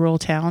very rural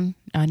town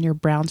near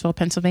Brownsville,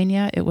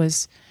 Pennsylvania. It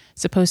was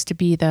supposed to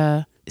be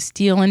the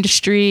steel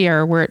industry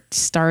or where it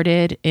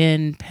started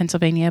in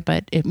Pennsylvania,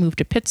 but it moved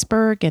to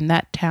Pittsburgh, and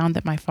that town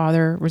that my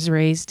father was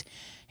raised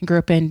and grew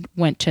up in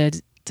went to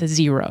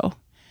zero.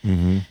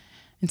 Mm-hmm.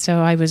 And so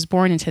I was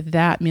born into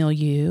that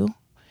milieu.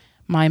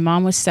 My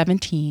mom was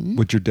 17.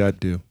 What'd your dad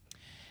do?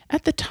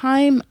 At the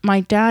time,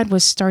 my dad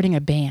was starting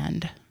a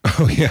band.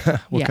 Oh, yeah?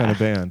 What kind of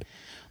band?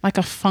 Like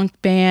a funk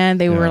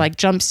band. They were like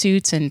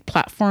jumpsuits and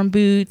platform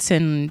boots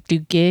and do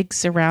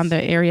gigs around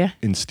the area.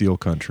 In steel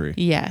country.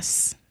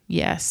 Yes.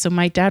 So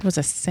my dad was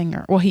a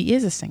singer. Well, he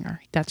is a singer.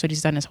 That's what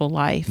he's done his whole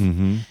life.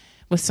 Mm-hmm.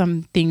 With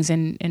some things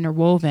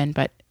interwoven,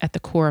 but at the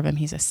core of him,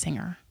 he's a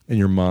singer. And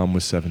your mom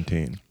was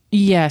 17.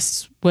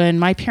 Yes. When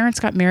my parents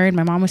got married,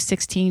 my mom was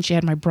 16. She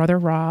had my brother,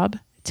 Rob.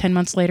 10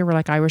 months later, we're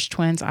like Irish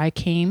twins. I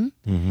came.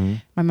 Mm-hmm.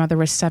 My mother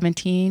was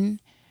 17.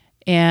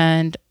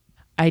 And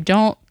I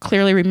don't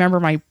clearly remember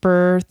my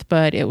birth,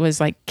 but it was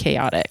like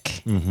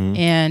chaotic. Mm-hmm.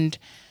 And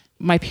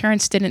my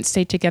parents didn't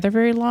stay together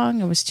very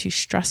long. It was too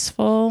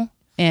stressful.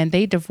 And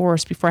they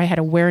divorced before I had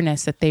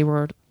awareness that they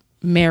were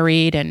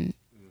married and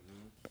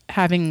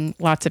having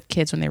lots of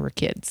kids when they were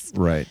kids.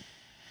 Right.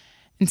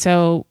 And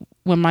so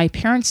when my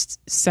parents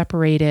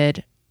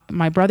separated,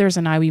 my brothers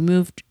and I, we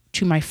moved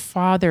to my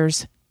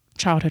father's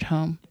childhood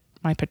home,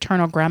 my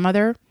paternal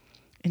grandmother,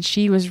 and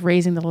she was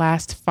raising the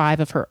last 5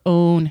 of her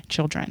own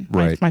children.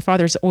 Right. My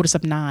father's the oldest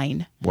of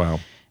 9. Wow.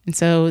 And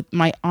so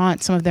my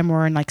aunt, some of them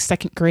were in like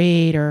 2nd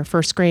grade or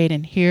 1st grade,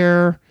 and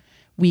here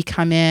we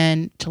come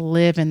in to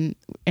live in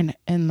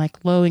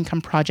like low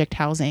income project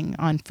housing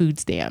on food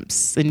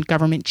stamps and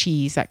government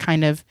cheese, that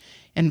kind of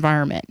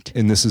environment.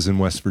 And this is in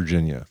West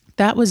Virginia.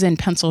 That was in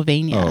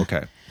Pennsylvania. Oh,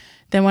 okay.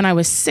 Then when I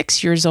was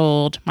 6 years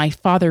old, my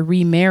father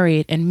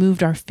remarried and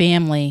moved our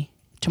family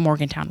to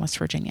Morgantown, West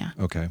Virginia.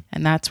 Okay.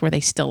 And that's where they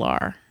still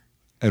are.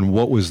 And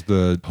what was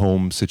the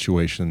home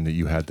situation that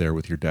you had there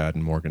with your dad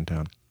in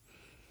Morgantown?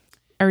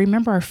 I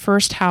remember our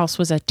first house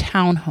was a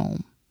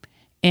townhome,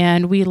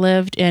 and we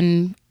lived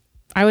in,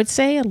 I would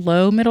say, a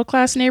low middle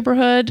class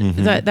neighborhood.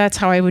 That's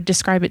how I would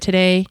describe it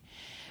today.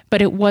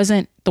 But it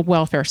wasn't the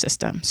welfare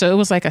system. So it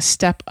was like a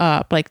step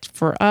up. Like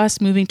for us,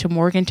 moving to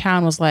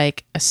Morgantown was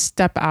like a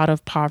step out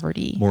of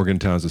poverty.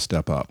 Morgantown's a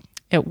step up.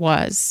 It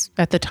was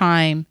at the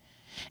time,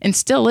 and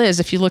still is.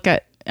 If you look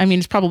at, I mean,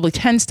 it's probably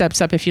 10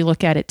 steps up if you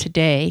look at it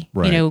today,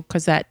 Right.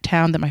 Because that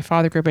town that my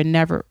father grew up in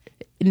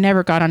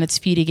never got on its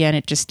feet again.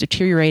 It just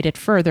deteriorated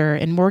further.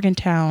 And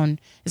Morgantown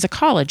is a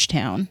college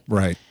town.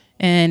 Right.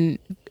 And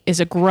is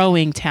a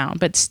growing town,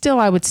 but still,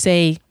 I would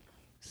say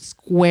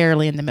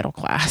squarely in the middle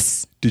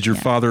class. Did your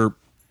father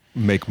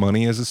make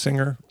money as a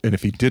singer? And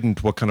if he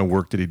didn't, what kind of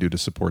work did he do to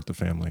support the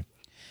family?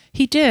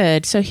 He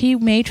did. So he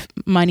made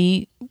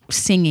money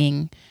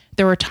singing.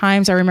 There were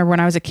times I remember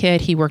when I was a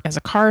kid, he worked as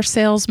a car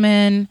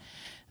salesman.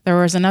 There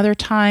was another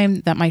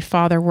time that my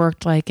father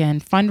worked like in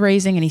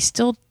fundraising, and he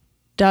still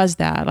does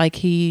that. Like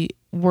he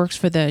works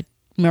for the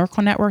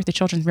Miracle Network, the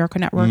Children's Miracle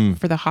Network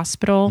for the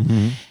hospital.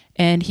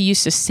 And he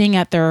used to sing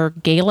at their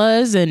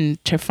galas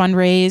and to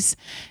fundraise.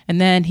 And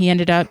then he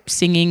ended up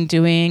singing,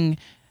 doing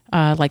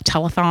like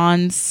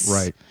telethons.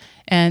 Right.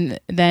 And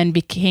then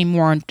became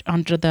more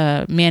onto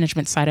the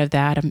management side of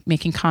that, of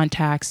making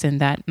contacts in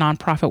that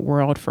nonprofit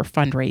world for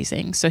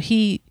fundraising. So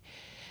he,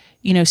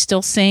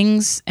 still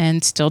sings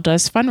and still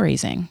does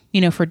fundraising,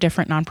 for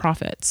different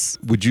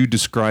nonprofits. Would you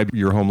describe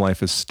your home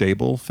life as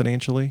stable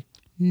financially?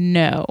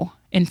 No.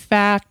 In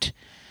fact,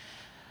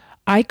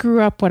 I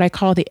grew up what I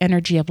call the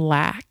energy of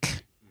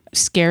lack,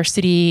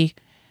 scarcity.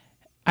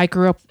 I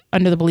grew up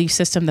under the belief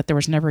system that there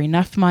was never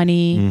enough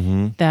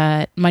money,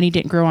 that money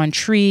didn't grow on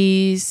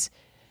trees.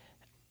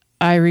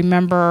 I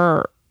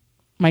remember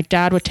my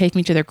dad would take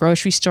me to the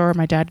grocery store.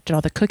 My dad did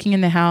all the cooking in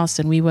the house,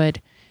 and we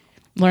would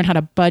learn how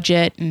to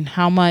budget and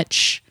how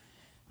much,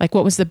 like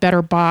what was the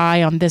better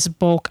buy on this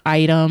bulk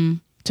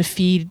item to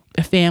feed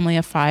a family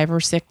of 5 or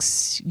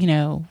 6,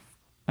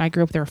 I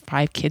grew up, there were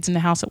 5 kids in the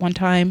house at one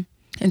time.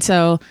 And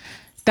so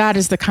that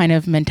is the kind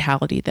of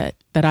mentality that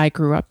I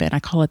grew up in. I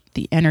call it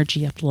the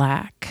energy of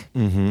lack,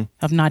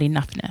 of not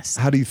enoughness.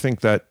 How do you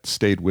think that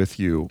stayed with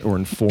you or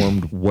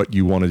informed what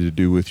you wanted to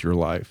do with your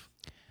life?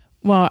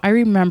 Well, I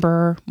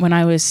remember when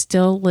I was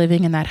still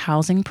living in that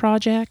housing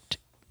project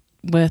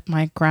with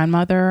my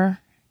grandmother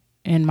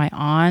and my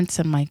aunts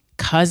and my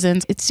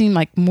cousins, it seemed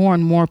like more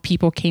and more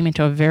people came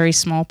into a very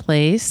small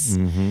place.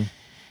 And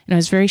it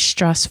was very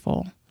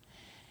stressful.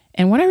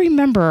 And what I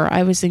remember,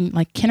 I was in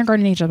like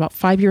kindergarten age, about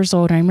 5 years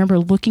old. And I remember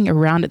looking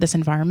around at this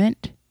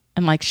environment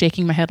and like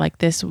shaking my head like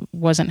this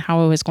wasn't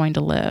how I was going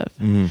to live.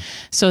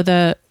 So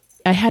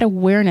I had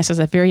awareness as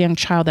a very young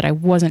child that I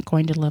wasn't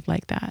going to live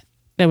like that.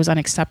 That was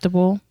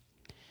unacceptable.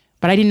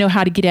 But I didn't know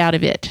how to get out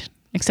of it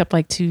except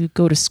like to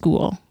go to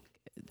school.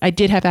 I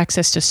did have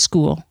access to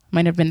school.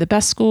 Might have been the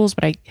best schools,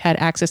 but I had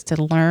access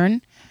to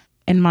learn.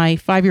 In my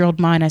 5-year-old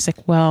mind, I was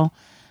like, well,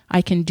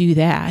 I can do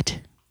that.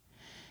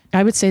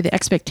 I would say the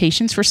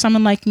expectations for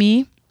someone like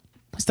me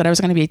was that I was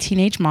going to be a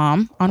teenage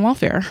mom on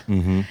welfare.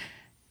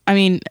 I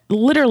mean,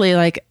 literally,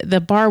 like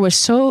the bar was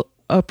so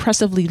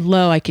oppressively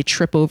low, I could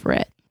trip over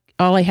it.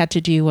 All I had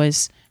to do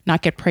was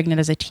not get pregnant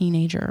as a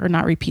teenager or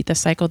not repeat the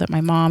cycle that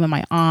my mom and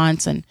my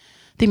aunts, and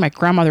I think my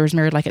grandmother was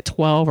married like at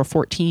 12 or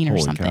 14 or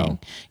Holy something. cow.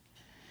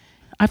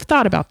 I've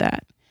thought about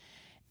that.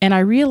 And I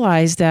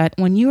realized that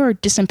when you are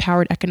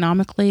disempowered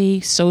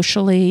economically,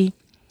 socially,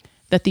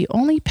 that the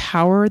only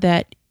power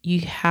that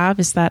you have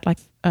is that like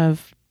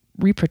of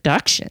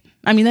reproduction.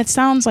 I mean, that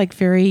sounds like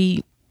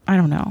very, I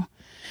don't know,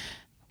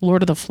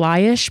 Lord of the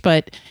Fly-ish,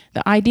 but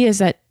the idea is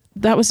that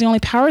was the only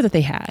power that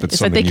they had. That's is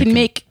that they something can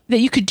make, that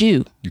you could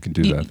do. You can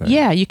do that thing.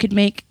 Yeah, you could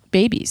make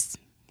babies,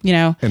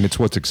 And it's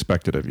what's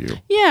expected of you.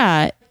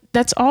 Yeah,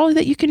 that's all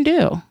that you can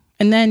do.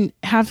 And then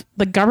have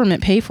the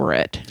government pay for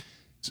it.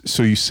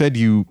 So you said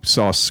you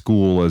saw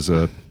school as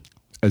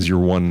your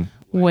one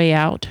Way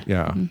out.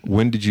 Yeah.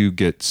 When did you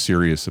get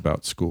serious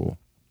about school?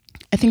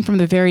 I think from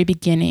the very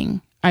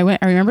beginning. I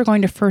remember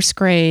going to first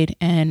grade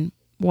in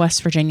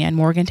West Virginia in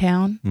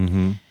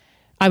Morgantown.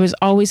 I was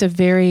always a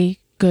very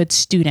good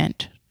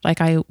student.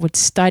 Like I would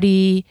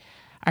study.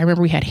 I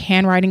remember we had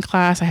handwriting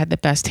class. I had the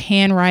best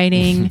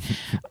handwriting.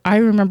 I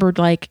remembered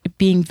like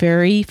being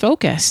very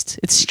focused.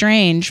 It's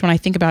strange when I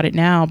think about it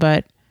now,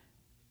 but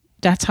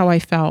that's how I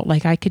felt.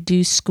 Like I could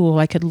do school.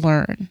 I could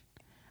learn.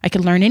 I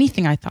could learn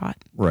anything I thought.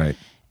 Right.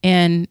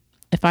 And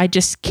if I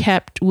just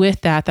kept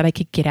with that I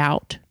could get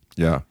out.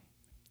 Yeah.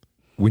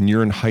 When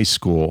you're in high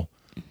school,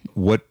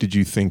 what did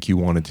you think you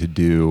wanted to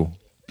do?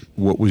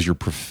 What was your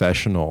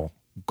professional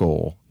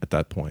goal at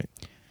that point?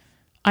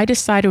 I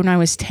decided when I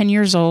was 10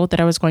 years old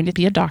that I was going to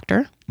be a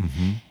doctor.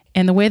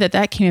 And the way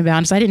that came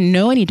about is I didn't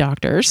know any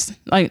doctors.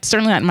 Like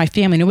certainly not in my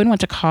family. Nobody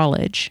went to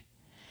college.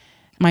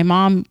 My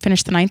mom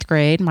finished the 9th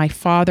grade. My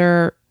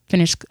father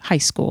finished high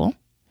school.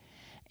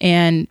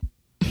 And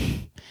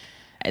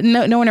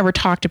no one ever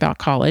talked about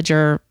college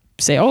or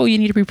say, oh, you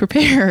need to be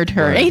prepared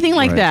or anything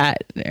like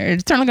that.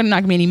 It's certainly not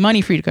going to be any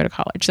money for you to go to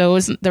college. So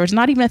there was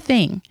not even a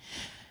thing.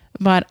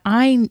 But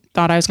I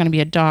thought I was going to be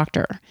a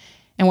doctor.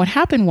 And what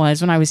happened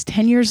was when I was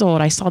 10 years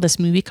old, I saw this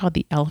movie called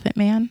The Elephant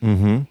Man.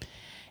 Mm-hmm.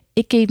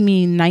 It gave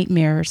me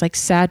nightmares, like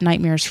sad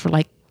nightmares for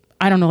like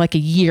a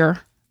year.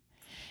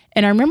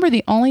 And I remember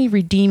the only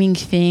redeeming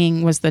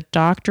thing was the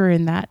doctor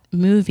in that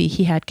movie.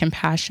 He had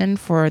compassion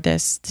for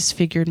this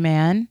disfigured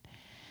man.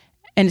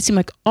 And it seemed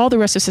like all the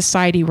rest of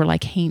society were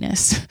like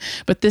heinous.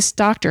 But this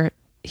doctor,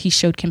 he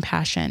showed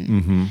compassion.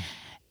 Mm-hmm.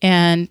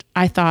 And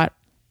I thought,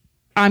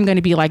 I'm going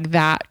to be like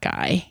that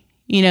guy,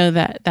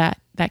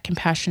 that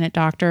compassionate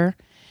doctor.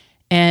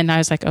 And I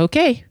was like,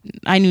 okay.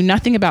 I knew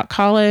nothing about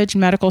college,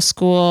 medical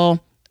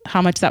school,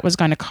 how much that was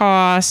going to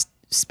cost,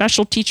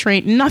 specialty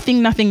train,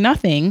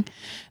 nothing.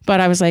 But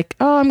I was like,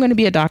 oh, I'm going to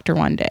be a doctor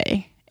one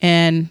day.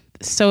 And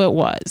so it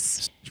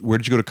was. Where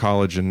did you go to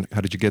college and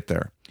how did you get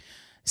there?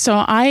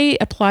 So I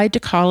applied to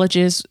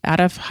colleges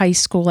out of high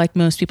school like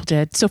most people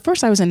did. So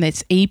first I was in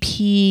these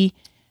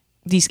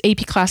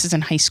AP classes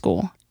in high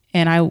school.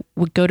 And I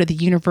would go to the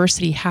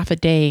university half a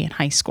day in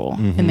high school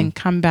and then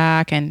come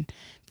back and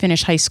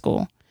finish high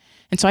school.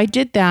 And so I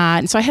did that.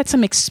 And so I had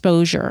some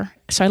exposure.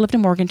 So I lived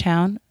in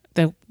Morgantown.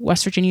 The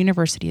West Virginia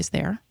University is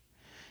there.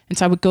 And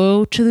so I would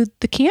go to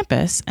the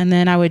campus and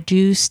then I would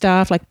do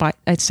stuff like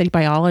I'd study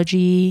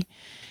biology.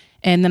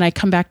 And then I'd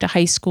come back to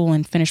high school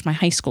and finish my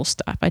high school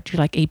stuff. I'd do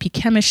like AP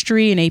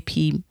chemistry and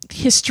AP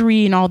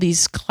history and all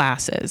these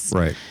classes.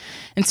 Right.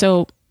 And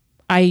so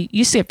I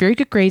used to get very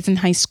good grades in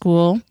high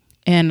school.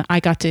 And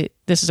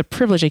this is a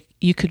privilege. Like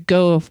you could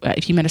go,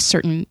 if you met a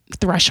certain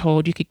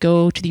threshold, you could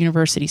go to the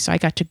university. So I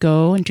got to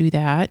go and do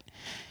that.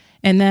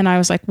 And then I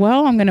was like,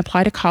 well, I'm going to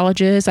apply to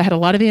colleges. I had a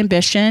lot of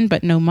ambition,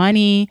 but no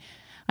money.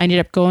 I ended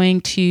up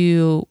going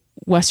to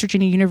West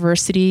Virginia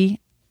University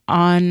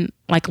on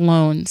like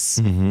loans.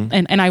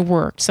 Mm-hmm. And I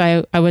worked.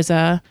 So I was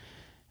a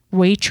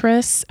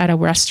waitress at a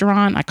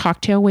restaurant, a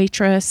cocktail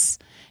waitress.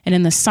 And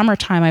in the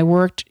summertime, I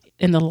worked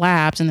in the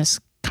labs in this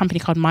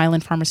company called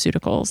Mylan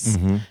Pharmaceuticals.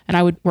 Mm-hmm. And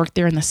I would work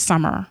there in the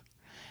summer.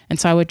 And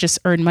so I would just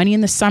earn money in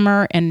the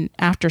summer, and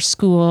after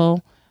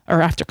school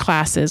or after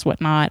classes,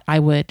 whatnot, I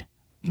would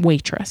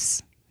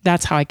waitress.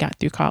 That's how I got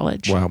through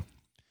college. Wow.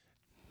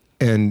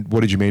 And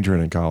what did you major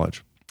in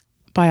college?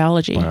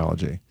 Biology.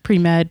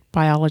 Pre-med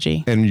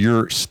biology. And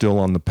you're still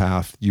on the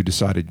path. You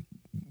decided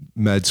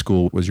med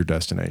school was your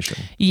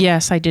destination.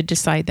 Yes, I did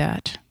decide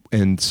that.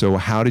 And so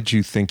how did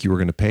you think you were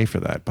going to pay for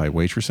that? By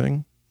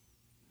waitressing?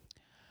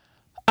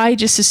 I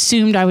just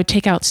assumed I would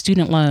take out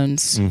student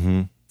loans.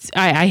 Mm-hmm.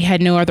 I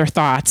had no other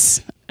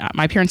thoughts.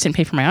 My parents didn't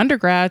pay for my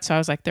undergrad, so I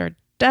was like, they're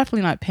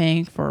definitely not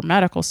paying for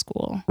medical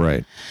school.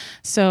 Right.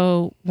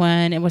 So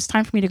when it was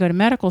time for me to go to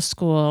medical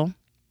school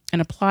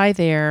and apply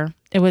there,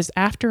 it was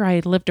after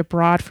I lived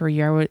abroad for a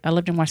year. I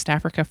lived in West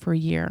Africa for a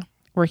year,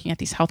 working at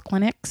these health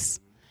clinics.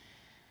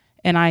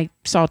 And I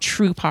saw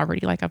true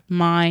poverty, like of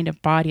mind,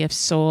 of body, of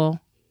soul.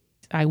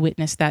 I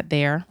witnessed that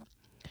there.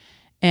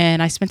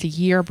 And I spent a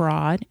year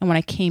abroad. And when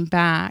I came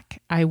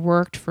back, I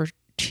worked for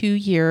 2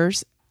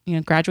 years,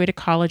 graduated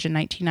college in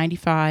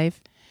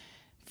 1995.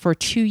 For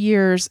 2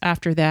 years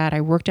after that,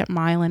 I worked at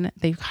Mylan.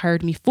 They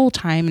hired me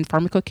full-time in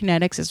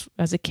pharmacokinetics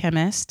as a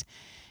chemist.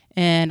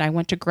 And I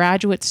went to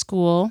graduate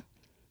school.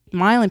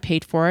 Mylan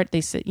paid for it.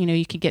 They said,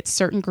 you could get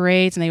certain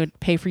grades and they would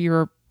pay for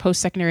your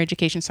post-secondary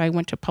education. So I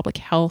went to public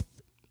health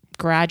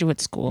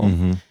graduate school.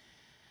 Mm-hmm.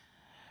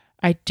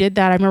 I did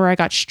that. I remember I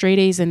got straight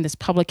A's in this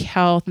public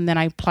health, and then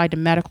I applied to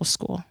medical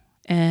school.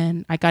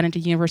 And I got into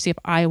University of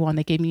Iowa, and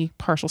they gave me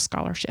partial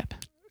scholarship.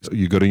 So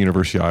you go to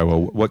University of Iowa.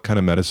 What kind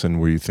of medicine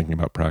were you thinking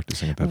about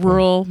practicing at that point?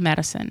 Rural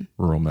medicine.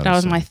 That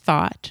was my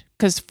thought.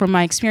 Because from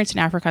my experience in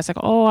Africa, I was like,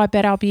 oh, I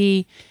bet I'll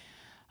be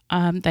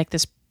like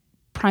this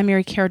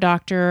primary care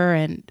doctor,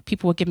 and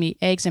people will give me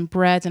eggs and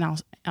breads, and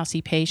I'll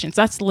see patients.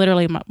 That's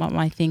literally what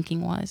my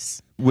thinking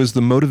was. Was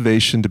the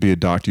motivation to be a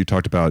doctor, you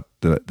talked about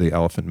the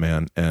Elephant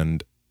Man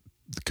and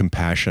the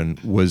compassion,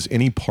 was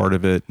any part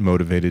of it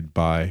motivated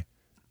by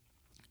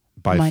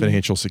Money.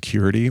 Financial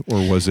security,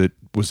 or was it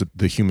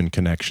the human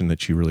connection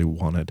that you really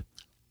wanted?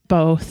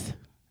 Both.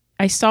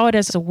 I saw it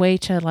as a way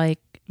to like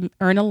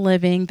earn a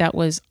living that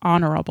was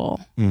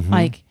honorable, Mm-hmm.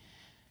 like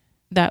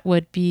that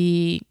would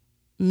be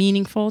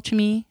meaningful to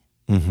me.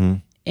 Mm-hmm.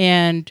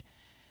 And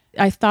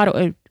I thought it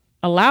would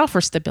allow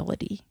for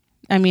stability.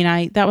 I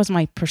mean, that was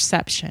my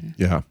perception.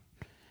 Yeah.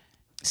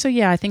 So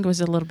yeah, I think it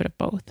was a little bit of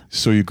both.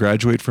 So you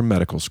graduate from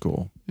medical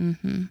school.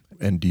 Mm-hmm.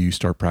 And do you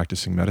start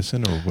practicing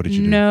medicine, or what did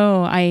you do?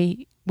 No,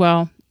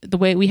 the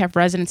way we have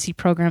residency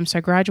programs, so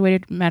I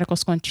graduated medical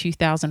school in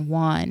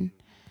 2001.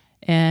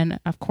 And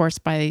of course,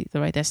 by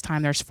this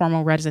time, there's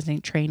formal residency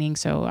training.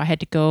 So I had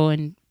to go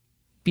and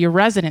be a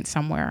resident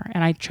somewhere.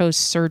 And I chose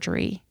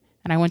surgery.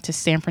 And I went to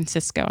San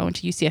Francisco. I went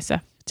to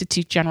UCSF to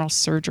teach general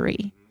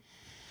surgery.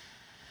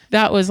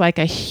 That was like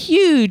a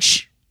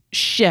huge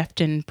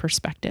shift in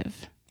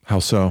perspective. How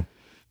so?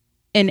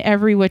 In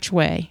every which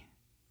way.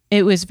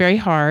 It was very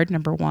hard,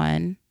 number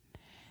one.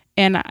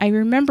 And I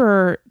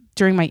remember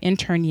during my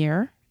intern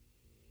year,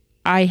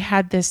 I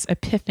had this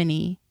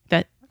epiphany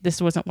that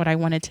this wasn't what I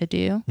wanted to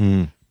do.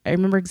 I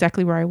remember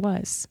exactly where I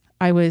was.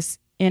 I was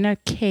in a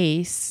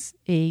case,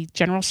 a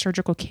general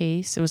surgical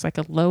case. It was like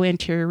a low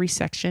anterior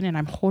resection, and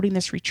I'm holding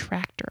this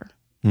retractor.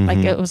 Like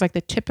it was like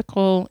the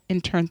typical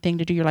intern thing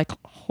to do. You're like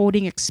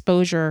holding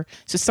exposure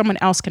so someone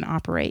else can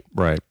operate.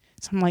 Right.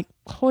 So I'm like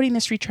holding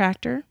this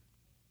retractor,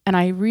 and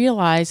I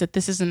realized that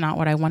this is not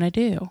what I want to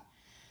do.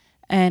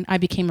 And I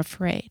became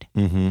afraid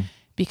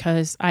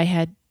because I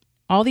had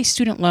all these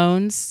student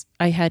loans.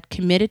 I had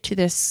committed to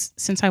this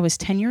since I was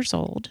 10 years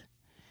old.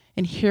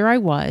 And here I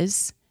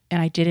was,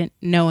 and I didn't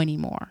know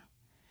anymore.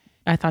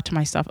 I thought to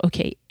myself,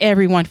 okay,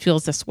 everyone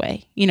feels this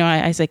way. You know,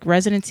 I was like,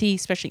 residency,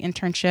 especially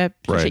internship,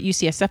 especially at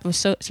UCSF, was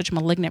such a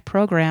malignant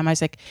program. I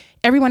was like,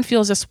 everyone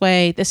feels this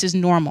way. This is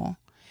normal.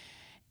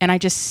 And I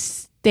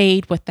just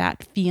stayed with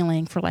that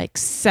feeling for like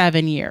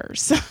 7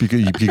 years.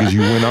 because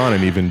you went on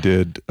and even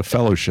did a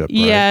fellowship, right?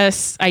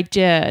 Yes, I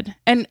did.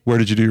 And where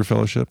did you do your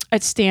fellowship?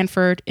 At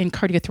Stanford in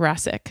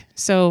cardiothoracic.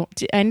 So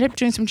I ended up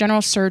doing some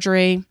general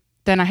surgery.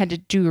 Then I had to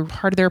do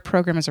part of their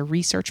program as a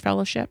research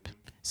fellowship.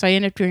 So I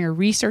ended up doing a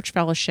research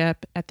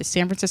fellowship at the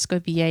San Francisco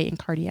VA in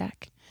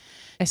cardiac.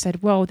 I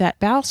said, well, that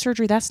valve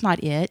surgery, that's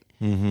not it.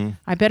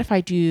 I bet if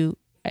I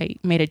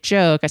made a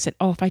joke. I said,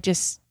 if I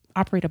just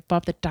operate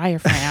above the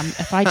diaphragm,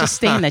 if I just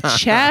stay in the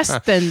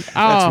chest, then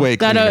that's way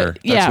cleaner.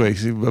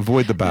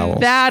 Avoid the bowels.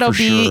 That'll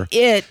be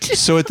it.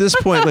 So at this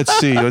point, let's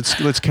see.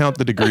 Let's count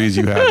the degrees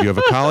you have. You have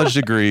a college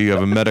degree. You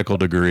have a medical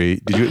degree.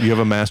 You have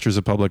a master's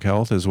of public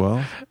health as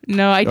well?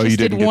 No, I just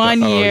did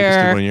 1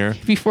 year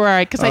before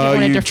because I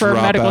didn't want to defer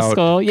medical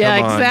school. Yeah,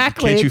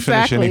 exactly. Can't you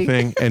finish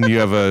anything? And you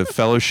have a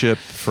fellowship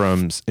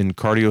in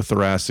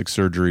cardiothoracic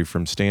surgery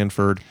from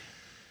Stanford.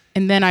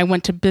 And then I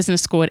went to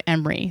business school at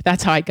Emory.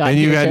 That's how I got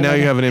here. And now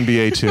you have an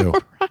MBA too.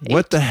 Right.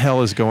 What the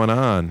hell is going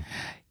on?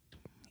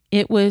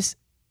 It was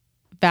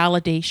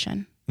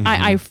validation.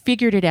 I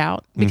figured it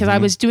out because I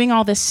was doing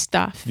all this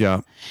stuff.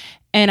 Yeah.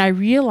 And I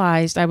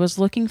realized I was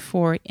looking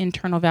for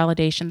internal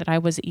validation that I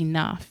was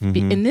enough.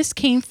 And this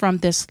came from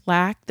this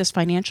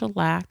financial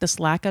lack, this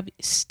lack of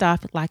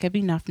stuff, lack of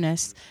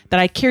enoughness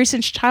that I carried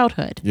since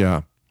childhood.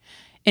 Yeah.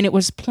 And it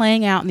was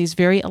playing out in these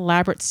very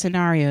elaborate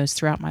scenarios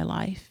throughout my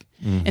life.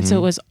 And so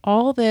it was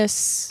all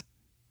this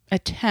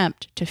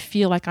attempt to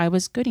feel like I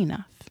was good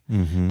enough,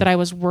 that I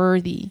was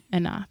worthy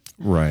enough.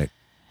 Right.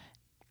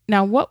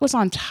 Now, what was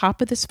on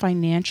top of this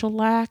financial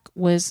lack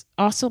was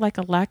also like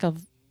a lack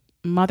of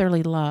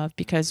motherly love,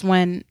 because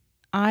when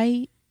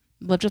I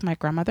lived with my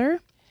grandmother,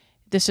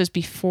 this was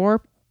before,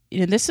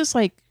 this is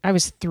like I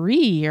was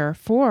 3 or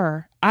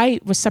 4, I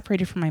was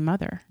separated from my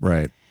mother.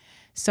 Right.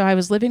 So I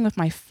was living with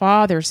my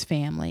father's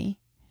family.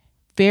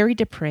 Very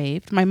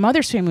depraved. My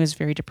mother's family was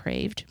very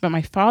depraved, but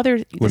my father...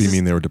 What do you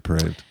mean they were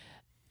depraved?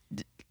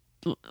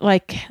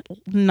 Like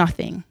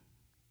nothing.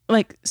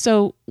 Like,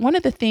 so one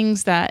of the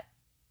things that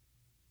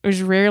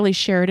is rarely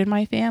shared in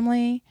my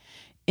family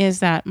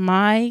is that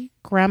my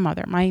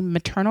grandmother, my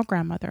maternal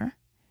grandmother,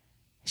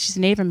 she's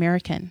a Native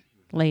American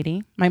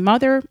lady. My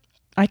mother,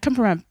 I come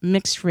from a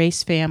mixed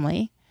race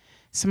family.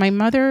 So my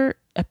mother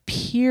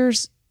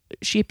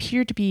she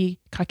appeared to be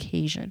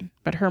Caucasian,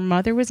 but her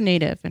mother was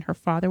Native and her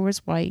father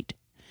was white.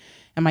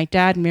 And my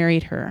dad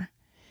married her.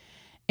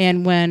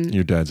 And when...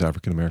 Your dad's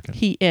African American.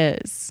 He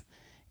is.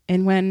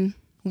 And when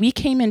we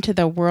came into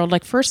the world,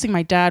 like first thing,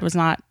 my dad was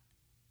not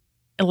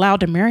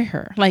allowed to marry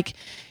her. Like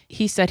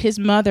he said his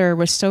mother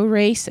was so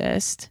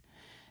racist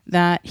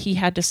that he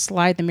had to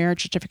slide the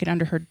marriage certificate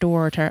under her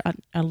door to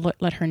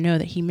let her know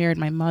that he married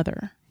my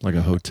mother. Like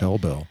a hotel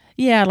bill.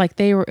 Yeah, like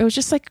it was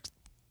just like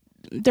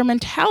their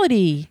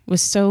mentality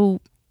was so,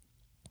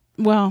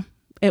 well,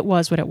 it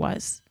was what it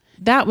was.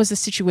 That was the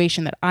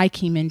situation that I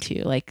came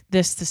into, like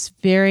this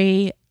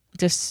very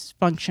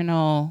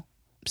dysfunctional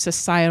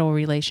societal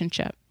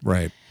relationship.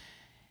 Right.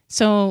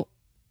 So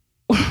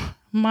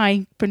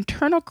my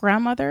paternal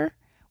grandmother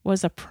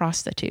was a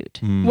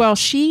prostitute. Well,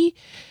 she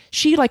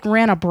like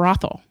ran a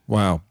brothel.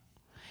 Wow.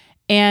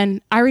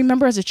 And I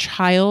remember as a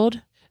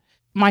child,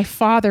 my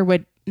father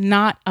would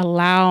not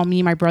allow me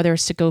and my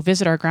brothers to go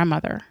visit our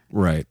grandmother.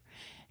 Right.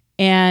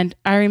 And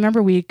I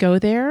remember we'd go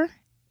there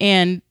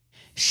and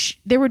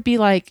there would be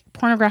like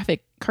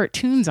pornographic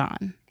cartoons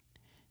on.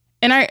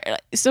 And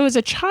so as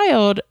a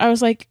child, I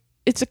was like,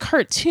 it's a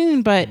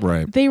cartoon, but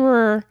they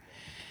were,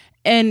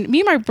 and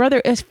me and my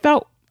brother, it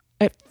felt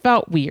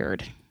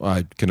weird.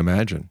 I can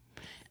imagine.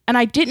 And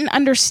I didn't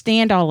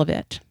understand all of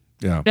it.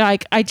 Yeah.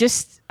 Like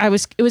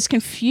it was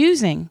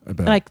confusing,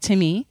 like to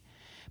me,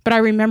 but I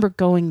remember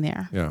going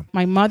there. Yeah.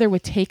 My mother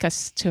would take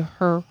us to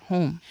her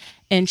home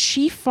and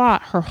she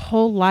fought her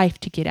whole life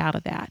to get out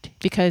of that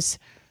because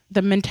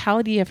the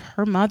mentality of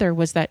her mother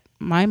was that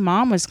my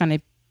mom was going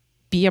to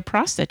be a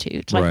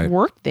prostitute, like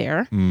work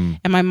there. And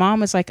my mom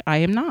was like, I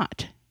am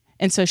not.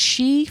 And so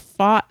she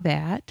fought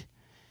that.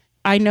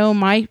 I know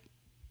my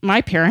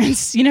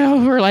parents,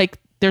 were like,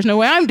 there's no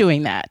way I'm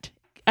doing that.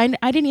 I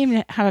didn't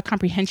even have a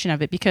comprehension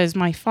of it because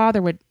my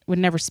father would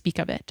never speak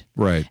of it.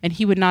 Right. And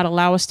he would not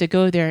allow us to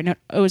go there. And it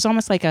was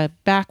almost like a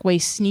back way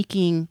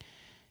sneaking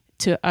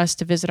to us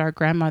to visit our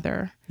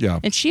grandmother. Yeah.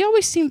 And she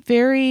always seemed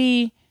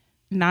very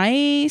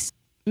nice,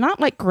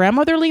 not like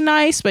grandmotherly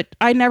nice, but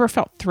I never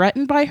felt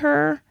threatened by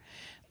her.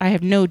 I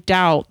have no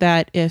doubt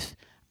that if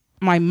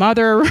my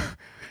mother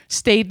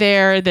stayed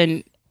there,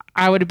 then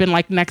I would have been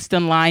like next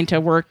in line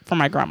to work for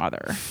my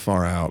grandmother.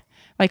 Far out.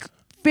 Like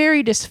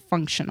very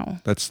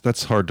dysfunctional.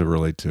 That's hard to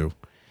relate to.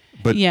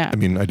 But Yeah. I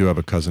mean, I do have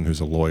a cousin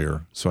who's a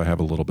lawyer, so I have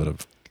a little bit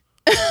of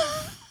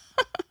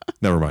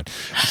never mind.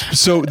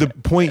 So the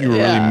point you were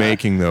really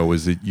making though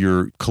is that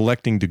you're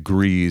collecting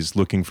degrees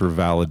looking for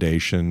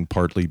validation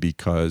partly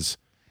because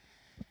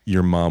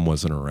your mom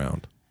wasn't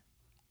around.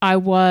 I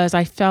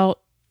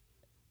felt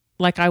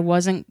like I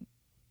wasn't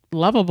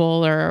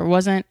lovable or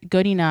wasn't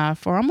good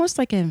enough or almost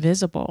like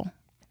invisible.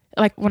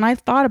 Like when I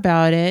thought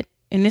about it,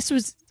 and this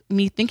was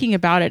me thinking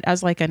about it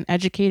as like an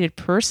educated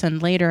person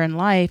later in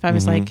life, I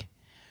was like,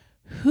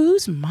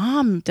 whose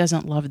mom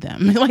doesn't love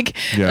them? Like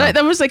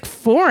that was like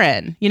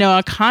foreign,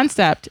 a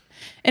concept.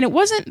 And it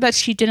wasn't that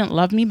she didn't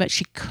love me, but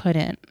she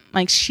couldn't.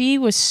 Like she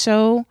was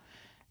so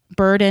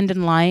burdened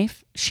in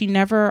life.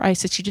 I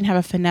said she didn't have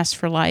a finesse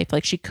for life.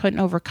 Like she couldn't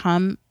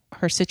overcome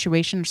her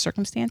situation or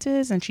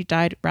circumstances, and she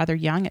died rather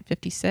young at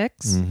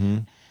 56.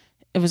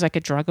 It was like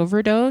a drug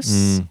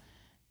overdose.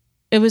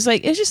 It was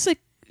just like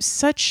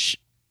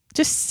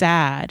just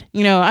sad.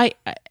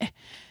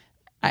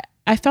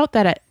 I felt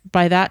that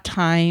by that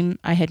time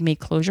I had made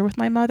closure with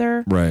my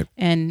mother. Right.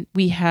 And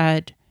we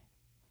had,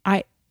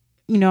 I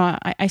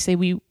say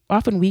we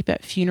often weep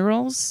at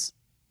funerals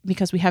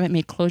because we haven't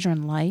made closure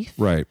in life.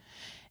 Right.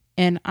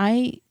 And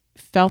I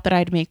felt that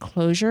I'd made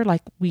closure,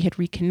 like we had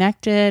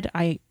reconnected.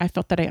 I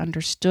felt that I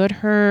understood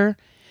her.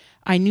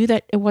 I knew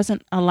that it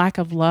wasn't a lack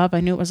of love. I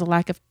knew it was a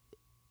lack of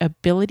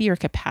ability or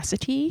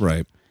capacity.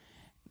 Right.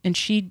 And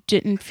she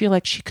didn't feel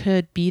like she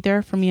could be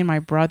there for me and my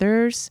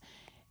brothers.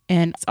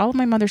 And all of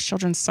my mother's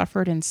children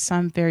suffered in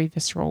some very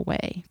visceral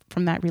way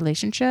from that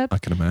relationship. I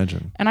can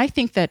imagine. And I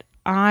think that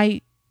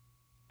I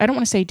don't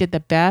want to say did the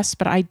best,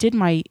 but I did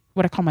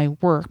what I call my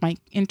work, my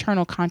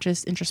internal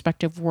conscious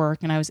introspective work,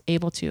 and I was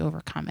able to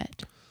overcome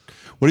it.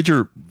 What did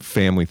your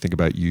family think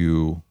about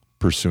you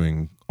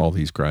pursuing all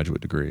these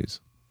graduate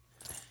degrees?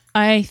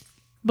 I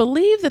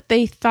believe that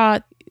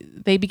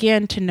they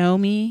began to know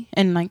me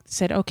and like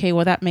said, okay,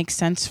 well, that makes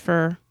sense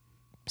for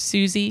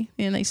Susie,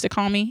 they used to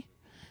call me.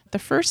 The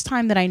first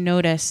time that I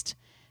noticed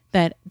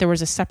that there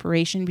was a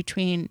separation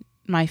between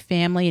my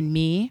family and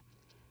me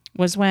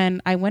was when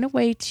I went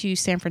away to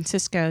San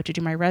Francisco to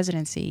do my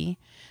residency.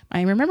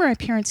 I remember my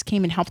parents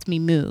came and helped me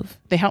move.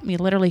 They helped me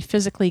literally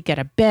physically get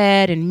a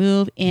bed and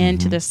move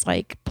into this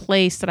like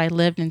place that I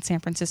lived in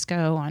San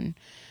Francisco on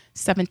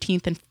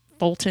 17th and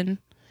Fulton.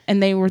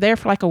 And they were there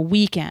for like a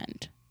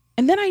weekend.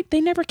 And then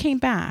they never came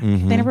back.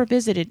 They never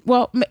visited.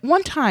 Well,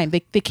 one time, they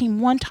came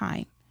one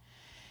time.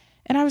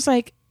 And I was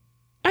like,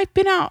 I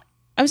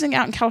was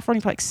out in California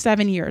for like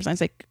 7 years. I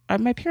was like,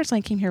 my parents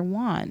only came here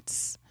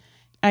once.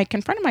 I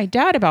confronted my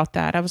dad about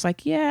that. I was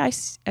like, yeah,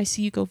 I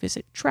see you go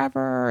visit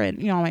Trevor and,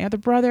 my other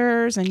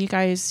brothers, and you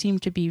guys seem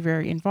to be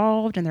very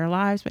involved in their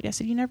lives. But I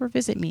said, you never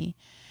visit me.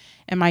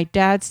 And my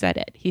dad said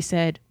it. He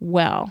said,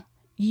 well,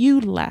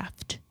 you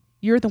left.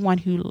 You're the one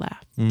who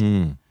left.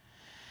 And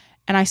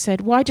I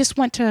said, well, I just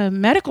went to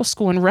medical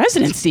school and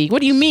residency.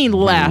 What do you mean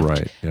left?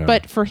 Right, yeah.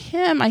 But for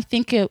him, I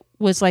think it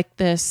was like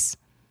this,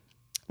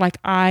 like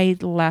I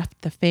left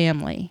the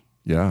family.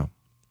 Yeah.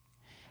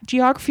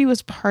 Geography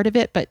was part of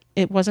it, but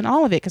it wasn't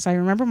all of it. Because I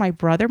remember my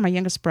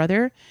youngest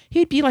brother,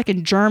 he'd be like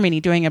in Germany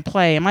doing a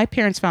play. And my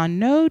parents found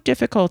no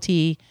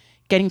difficulty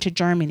getting to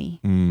Germany.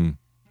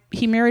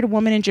 He married a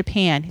woman in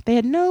Japan. They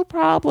had no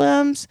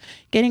problems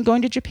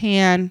going to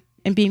Japan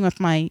and being with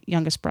my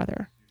youngest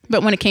brother.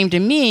 But when it came to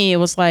me, it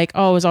was like,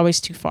 oh, it was always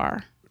too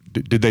far.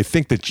 Did they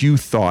think that you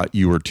thought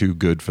you were too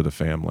good for the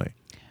family?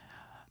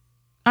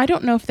 I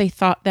don't know if they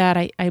thought that.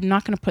 I'm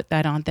not going to put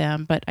that on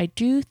them, but I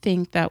do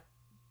think that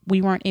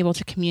we weren't able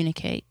to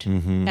communicate.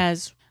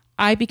 As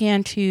I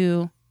began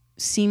to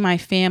see my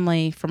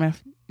family from a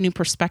new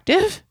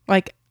perspective,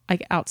 like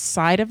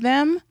outside of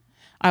them,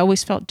 I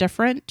always felt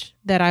different,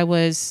 that I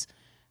was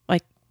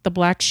like the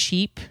black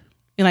sheep.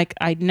 Like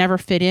I'd never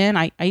fit in.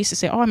 I used to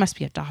say, oh, I must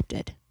be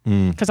adopted.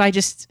 Because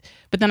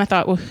but then I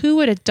thought, well, who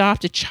would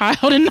adopt a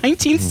child in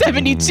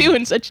 1972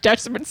 in such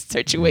desperate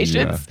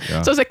situations?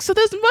 Yeah. So I was like, so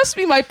those must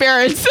be my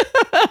parents.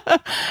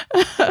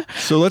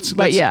 So let's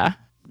yeah.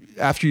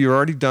 After you're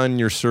already done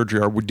your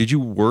surgery, did you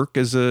work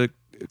as a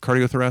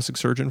cardiothoracic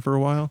surgeon for a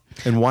while?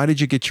 And why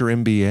did you get your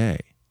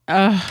MBA?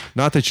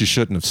 Not that you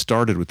shouldn't have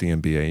started with the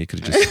MBA. You could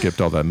have just skipped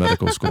all that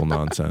medical school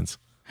nonsense.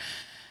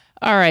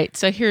 All right.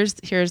 So here's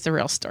the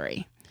real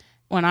story.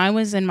 When I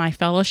was in my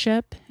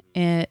fellowship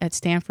at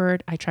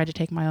Stanford, I tried to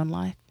take my own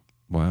life.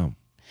 Wow.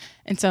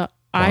 And so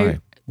Why?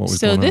 What was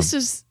going on?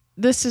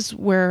 this is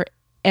where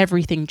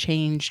everything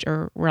changed,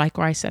 or where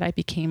I said I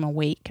became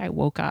awake. I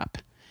woke up.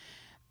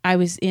 I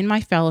was in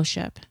my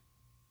fellowship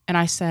and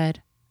I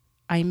said,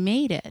 I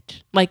made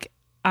it. Like,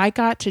 I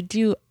got to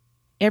do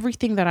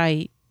everything that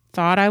I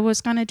thought I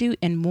was going to do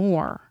and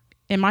more.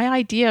 And my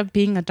idea of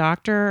being a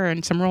doctor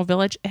in some rural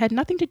village had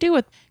nothing to do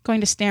with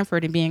going to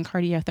Stanford and being a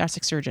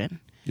cardiothoracic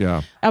surgeon.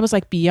 Yeah. I was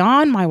like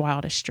beyond my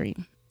wildest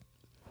dream.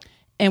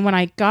 And when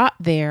I got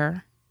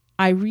there,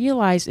 I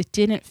realized it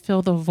didn't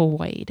fill the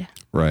void.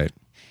 Right.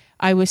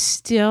 I was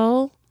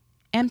still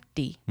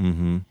empty.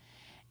 Mm-hmm.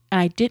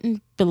 And I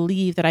didn't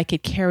believe that I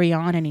could carry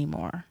on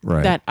anymore.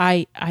 Right. That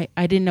I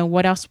didn't know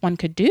what else one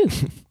could do.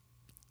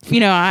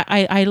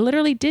 I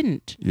literally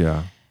didn't.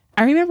 Yeah.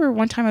 I remember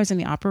one time I was in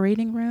the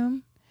operating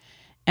room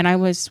and I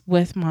was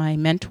with my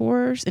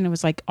mentors, and it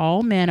was like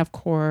all men, of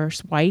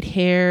course, white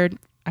haired.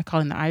 I call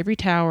them the ivory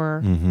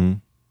tower. Mm-hmm.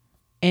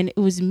 And it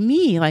was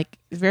me, like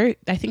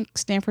I think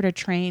Stanford had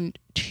trained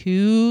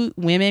 2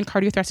 women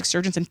cardiothoracic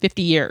surgeons in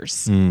 50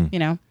 years,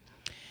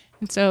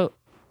 And so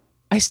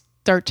I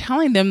start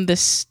telling them this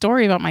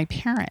story about my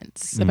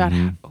parents, about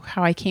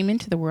how I came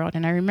into the world.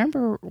 And I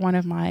remember one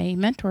of my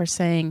mentors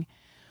saying,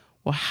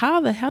 well,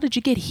 how the hell did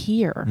you get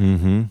here?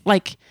 Mm-hmm.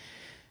 Like,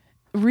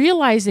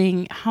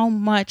 realizing how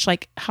much,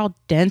 like how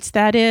dense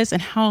that is and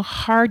how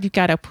hard you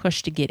got to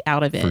push to get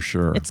out of it. For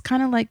sure. It's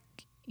kind of like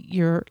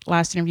your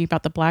last interview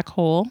about the black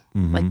hole,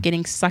 like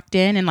getting sucked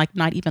in and like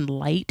not even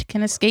light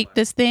can escape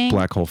this thing.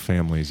 Black hole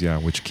families, yeah,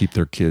 which keep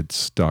their kids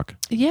stuck.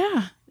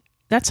 Yeah.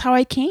 That's how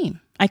I came.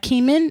 I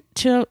came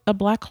into a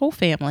black hole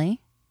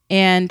family,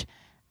 and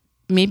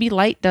maybe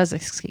light does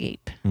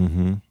escape.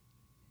 Mm-hmm.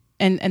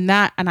 And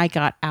I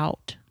got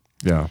out.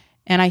 Yeah.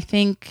 And I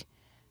think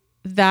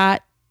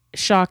that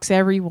shocks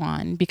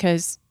everyone,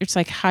 because it's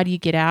like, how do you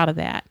get out of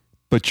that?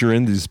 But you're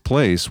in this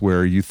place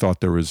where you thought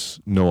there was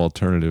no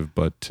alternative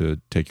but to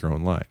take your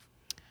own life.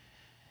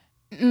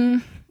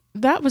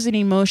 That was an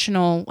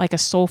emotional, like a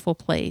soulful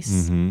place.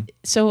 Mm-hmm.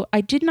 So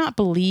I did not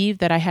believe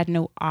that I had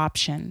no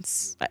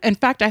options. In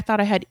fact, I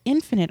thought I had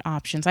infinite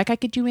options. Like, I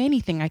could do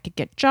anything. I could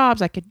get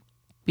jobs. I could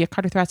be a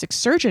cardiothoracic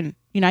surgeon.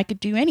 I could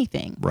do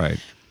anything. Right.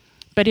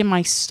 But in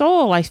my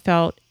soul, I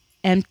felt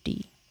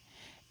empty.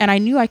 And I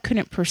knew I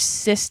couldn't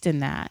persist in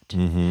that.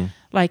 Mm-hmm.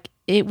 Like,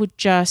 it would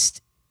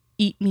just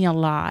eat me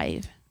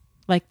alive,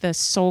 like the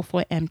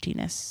soulful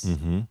emptiness.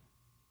 Mm-hmm.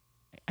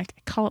 I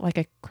call it like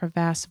a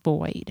crevasse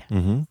void.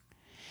 Mm-hmm.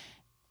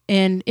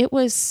 And it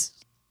was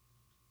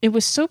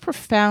so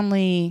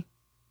profoundly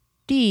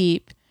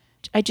deep.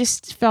 I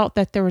just felt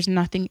that there was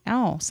nothing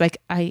else. Like,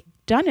 I'd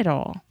done it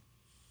all.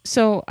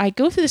 So I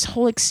go through this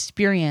whole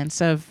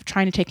experience of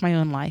trying to take my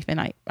own life.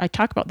 And I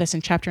talk about this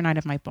in chapter 9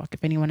 of my book,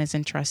 if anyone is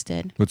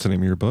interested. What's the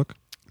name of your book?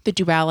 The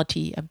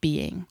Duality of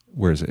Being.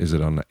 Where is it? Is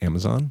it on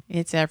Amazon?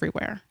 It's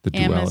everywhere. The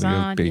Duality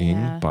Amazon, of Being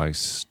yeah. by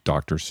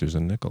Dr.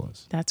 Susan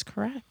Nicholas. That's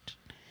correct.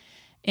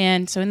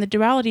 And so in The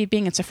Duality of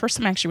Being, it's the first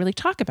time I actually really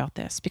talk about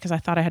this, because I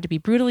thought I had to be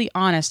brutally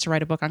honest to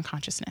write a book on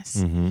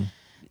consciousness. Mm-hmm.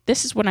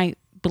 This is when I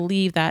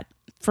believe that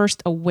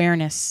first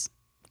awareness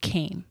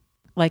came.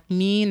 Like,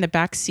 me in the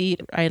back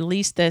seat, I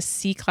leased this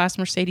C-Class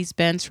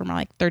Mercedes-Benz for my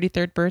like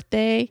 33rd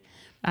birthday.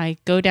 I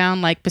go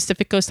down like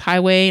Pacific Coast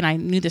Highway, and I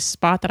knew this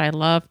spot that I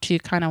loved to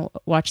kind of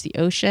watch the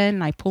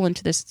ocean. I pull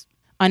into this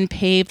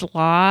unpaved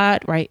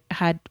lot where I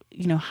had,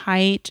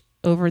 height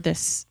over the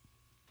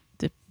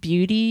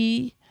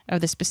beauty of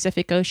this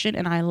Pacific Ocean,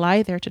 and I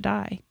lie there to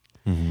die.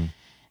 Mm-hmm.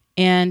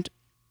 And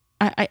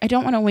I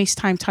don't want to waste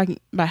time talking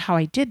about how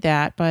I did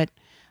that, but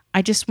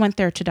I just went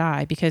there to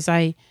die because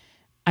I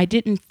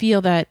didn't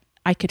feel that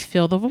I could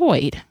fill the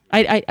void.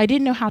 I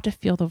didn't know how to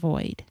fill the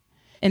void.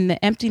 And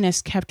the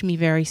emptiness kept me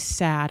very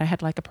sad. I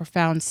had like a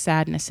profound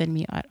sadness in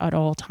me at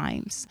all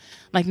times.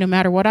 Like, no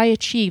matter what I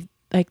achieved,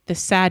 like the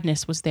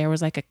sadness was there. It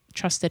was like a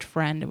trusted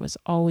friend. It was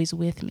always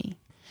with me.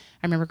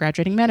 I remember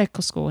graduating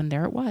medical school, and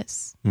there it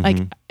was. Mm-hmm.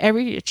 Like,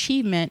 every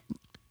achievement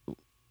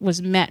was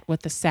met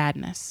with the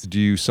sadness. Do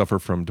you suffer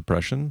from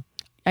depression?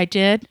 I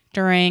did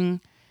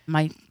during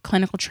my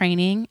clinical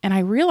training, and I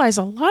realized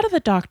a lot of the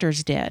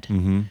doctors did.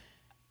 Mm-hmm.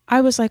 I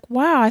was like,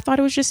 wow, I thought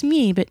it was just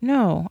me, but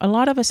no. A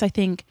lot of us, I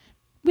think,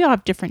 we all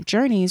have different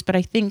journeys, but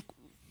I think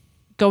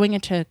going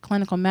into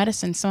clinical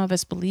medicine, some of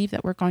us believe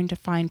that we're going to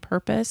find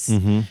purpose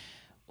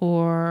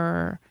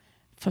or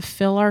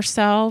fulfill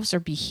ourselves or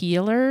be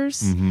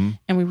healers,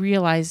 and we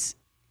realize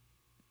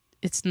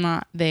it's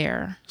not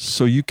there.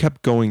 So you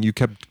kept going, you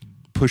kept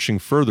pushing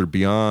further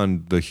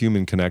beyond the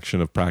human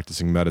connection of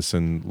practicing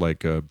medicine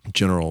like a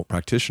general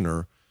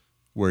practitioner,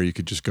 where you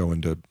could just go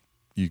into,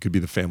 you could be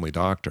the family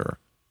doctor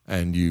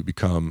and you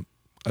become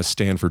a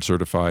Stanford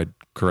certified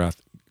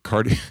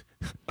cardio.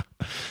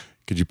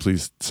 Could you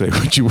please say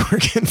what you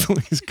work in,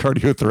 please?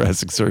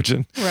 Cardiothoracic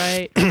surgeon.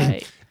 Right,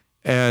 right.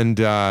 And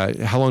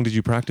how long did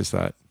you practice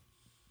that?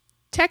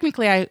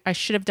 Technically, I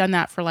should have done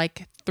that for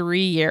like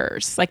 3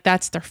 years. Like,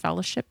 that's their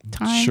fellowship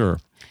time. Sure.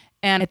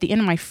 And at the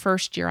end of my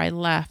first year, I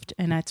left.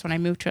 And that's when I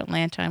moved to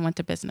Atlanta. I went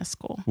to business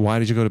school. Why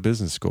did you go to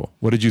business school?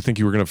 What did you think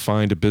you were going to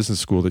find at business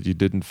school that you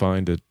didn't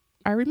find at?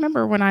 I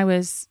remember when I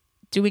was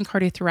doing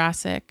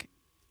cardiothoracic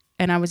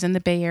and I was in the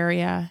Bay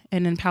Area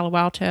and in Palo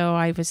Alto,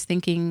 I was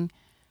thinking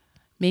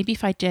maybe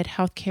if I did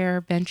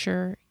healthcare,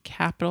 venture,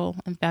 capital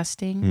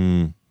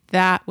investing,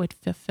 that would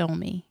fulfill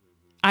me.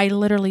 I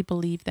literally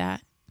believe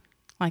that.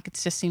 Like, it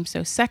just seems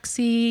so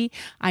sexy.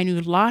 I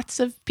knew lots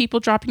of people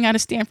dropping out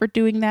of Stanford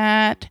doing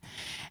that.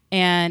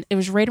 And it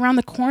was right around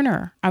the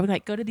corner. I would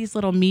like go to these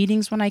little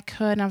meetings when I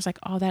could. And I was like,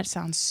 oh, that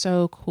sounds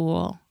so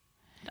cool.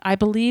 I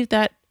believe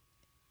that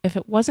if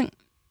it wasn't,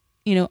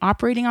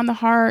 operating on the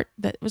heart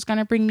that was going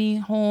to bring me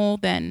whole,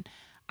 then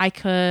I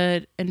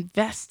could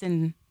invest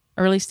in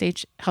early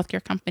stage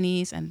healthcare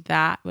companies and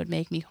that would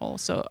make me whole.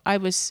 So I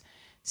was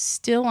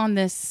still on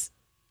this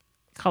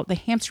called the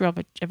hamster wheel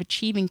of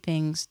achieving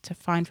things to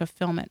find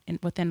fulfillment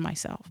within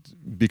myself.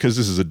 Because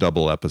this is a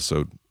double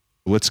episode,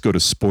 let's go to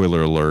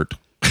spoiler alert.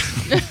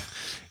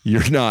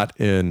 You're not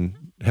in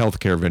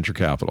healthcare venture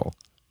capital.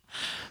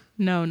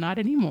 No, not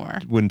anymore.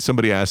 When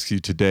somebody asks you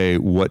today,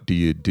 what do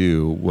you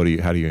do?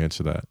 How do you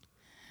answer that?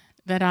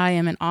 That I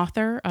am an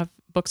author of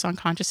books on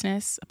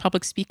consciousness, a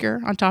public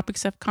speaker on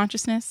topics of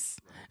consciousness.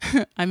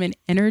 I'm an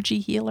energy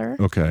healer.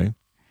 Okay.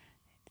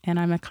 And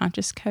I'm a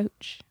conscious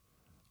coach.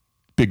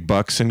 Big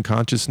bucks in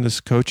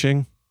consciousness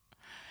coaching?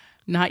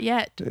 Not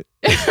yet.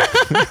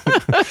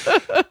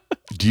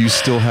 Do you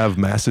still have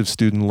massive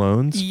student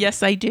loans?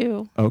 Yes, I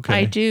do. Okay.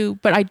 I do.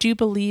 But I do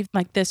believe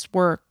like this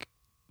work,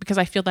 because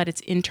I feel that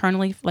it's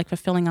internally like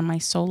fulfilling on my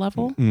soul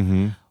level,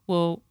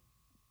 will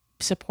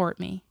support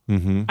me.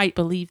 I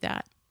believe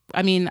that.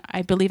 I mean,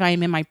 I believe I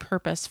am in my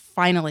purpose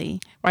finally,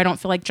 where I don't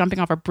feel like jumping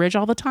off a bridge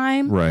all the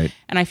time. Right.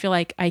 And I feel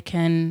like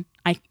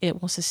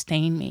it will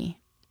sustain me.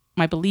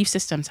 My belief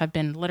systems have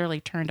been literally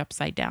turned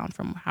upside down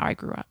from how I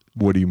grew up.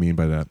 What do you mean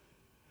by that?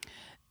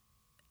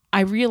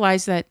 I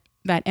realized that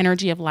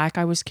energy of lack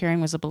I was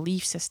carrying was a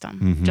belief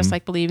system, just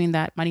like believing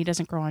that money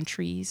doesn't grow on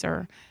trees,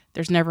 or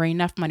there's never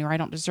enough money, or I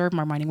don't deserve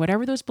more money.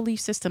 Whatever those belief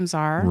systems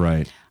are,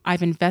 right.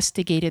 I've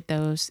investigated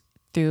those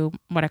through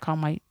what I call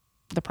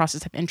the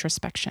process of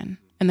introspection.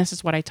 And this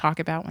is what I talk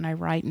about when I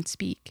write and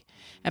speak,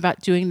 about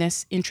doing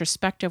this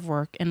introspective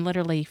work and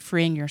literally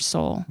freeing your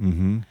soul.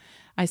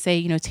 I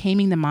say,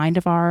 taming the mind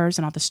of ours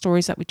and all the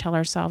stories that we tell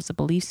ourselves, the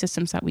belief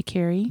systems that we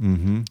carry,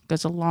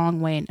 goes a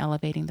long way in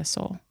elevating the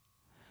soul.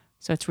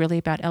 So it's really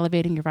about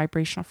elevating your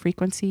vibrational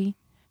frequency,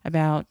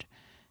 about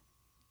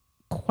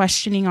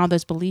questioning all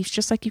those beliefs,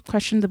 just like you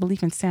questioned the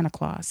belief in Santa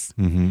Claus.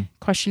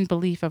 Question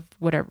belief of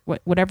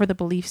whatever the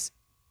beliefs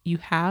you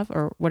have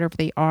or whatever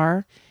they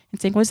are,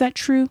 and saying, was that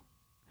true?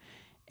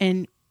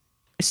 And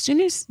as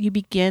soon as you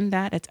begin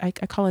that, I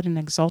call it an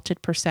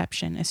exalted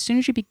perception. As soon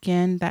as you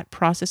begin that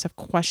process of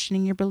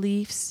questioning your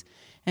beliefs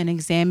and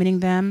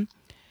examining them,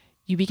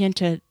 you begin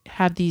to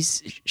have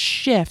these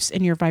shifts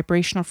in your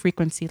vibrational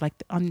frequency, like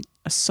on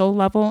a soul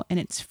level, and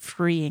it's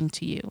freeing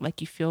to you.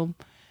 Like you feel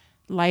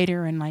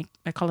lighter, and like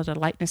I call it a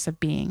lightness of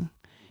being.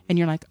 And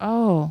you're like,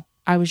 oh,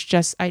 that's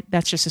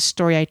just a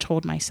story I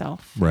told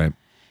myself. Right.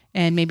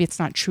 And maybe it's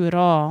not true at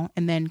all.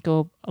 And then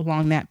go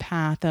along that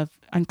path of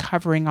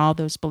uncovering all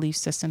those belief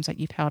systems that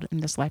you've held in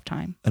this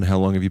lifetime. And how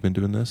long have you been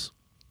doing this?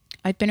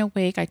 I've been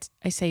awake,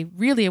 I say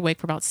really awake,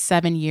 for about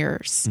 7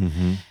 years.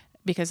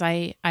 Because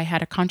I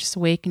had a conscious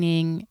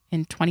awakening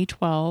in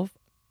 2012.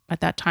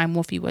 At that time,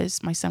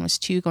 my son was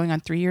 2, going on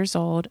 3 years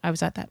old. I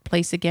was at that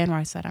place again where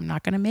I said, I'm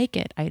not going to make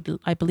it.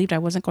 I believed I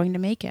wasn't going to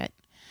make it.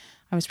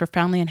 I was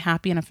profoundly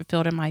unhappy and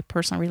unfulfilled in my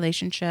personal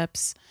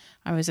relationships.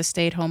 I was a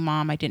stay-at-home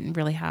mom. I didn't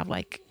really have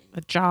like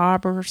a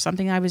job or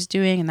something I was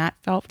doing, and that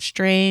felt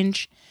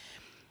strange.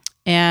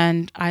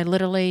 And I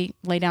literally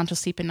lay down to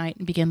sleep at night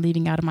and began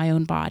leaving out of my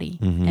own body.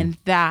 And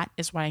that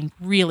is why I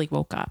really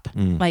woke up.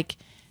 Like,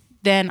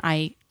 then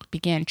I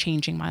began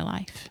changing my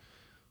life.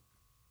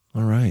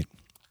 All right.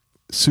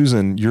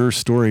 Susan, your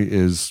story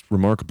is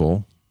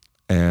remarkable,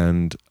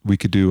 and we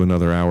could do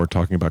another hour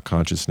talking about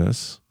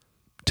consciousness.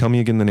 Tell me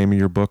again the name of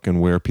your book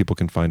and where people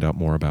can find out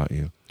more about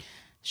you.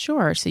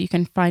 Sure. So you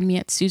can find me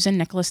at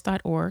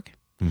susannicholas.org.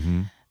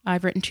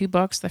 I've written 2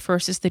 books. The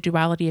first is The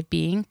Duality of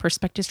Being,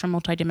 Perspectives from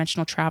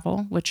Multidimensional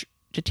Travel, which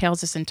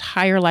details this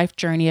entire life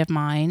journey of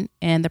mine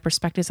and the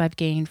perspectives I've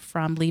gained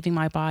from leaving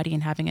my body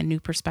and having a new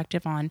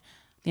perspective on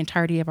the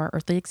entirety of our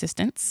earthly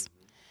existence.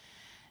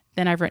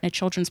 Then I've written a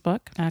children's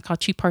book called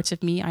 2 Parts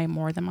of Me, I Am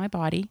More Than My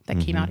Body, that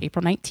came out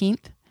April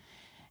 19th.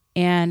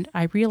 And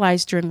I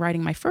realized during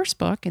writing my first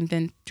book and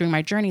then during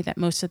my journey that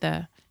most of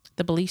the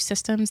belief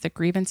systems, the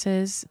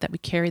grievances that we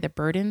carry, the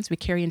burdens we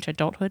carry into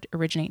adulthood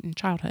originate in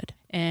childhood.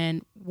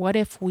 And what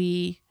if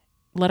we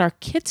let our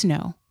kids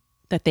know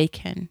that they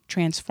can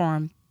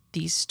transform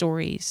these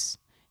stories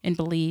and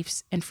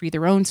beliefs and free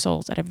their own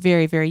souls at a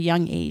very, very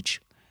young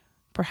age?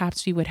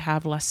 Perhaps we would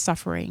have less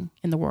suffering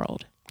in the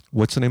world.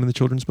 What's the name of the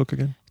children's book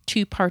again?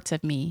 2 Parts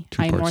of Me.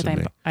 2 Parts of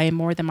Me. I Am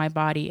More Than My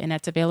Body. And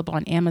that's available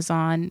on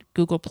Amazon,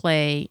 Google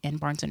Play,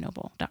 and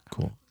BarnesandNoble.com.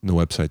 Cool. And the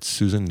website's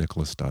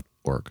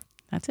susannicholas.org.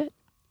 That's it.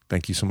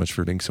 Thank you so much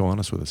for being so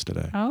honest with us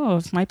today. Oh,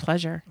 it's my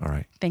pleasure. All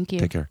right. Thank you.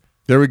 Take care.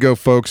 There we go,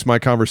 folks. My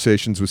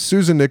conversations with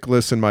Susan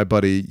Nicholas and my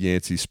buddy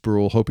Yancey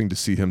Spruill, hoping to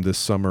see him this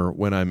summer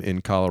when I'm in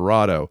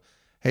Colorado.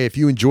 Hey, if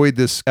you enjoyed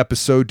this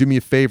episode, do me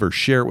a favor,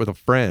 share it with a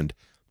friend.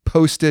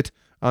 Post it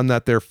on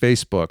their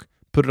Facebook.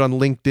 Put it on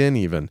LinkedIn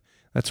even.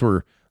 That's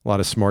where A lot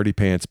of smarty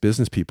pants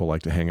business people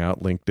like to hang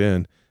out.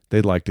 LinkedIn,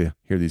 they'd like to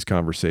hear these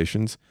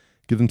conversations.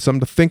 Give them something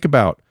to think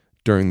about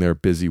during their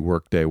busy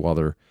workday while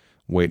they're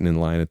waiting in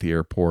line at the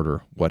airport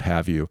or what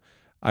have you.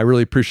 I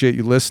really appreciate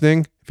you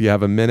listening. If you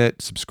have a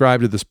minute,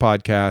 subscribe to this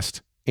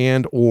podcast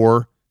and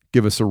or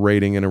give us a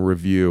rating and a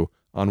review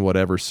on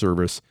whatever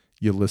service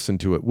you listen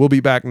to it. We'll be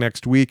back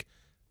next week.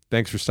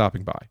 Thanks for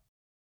stopping by.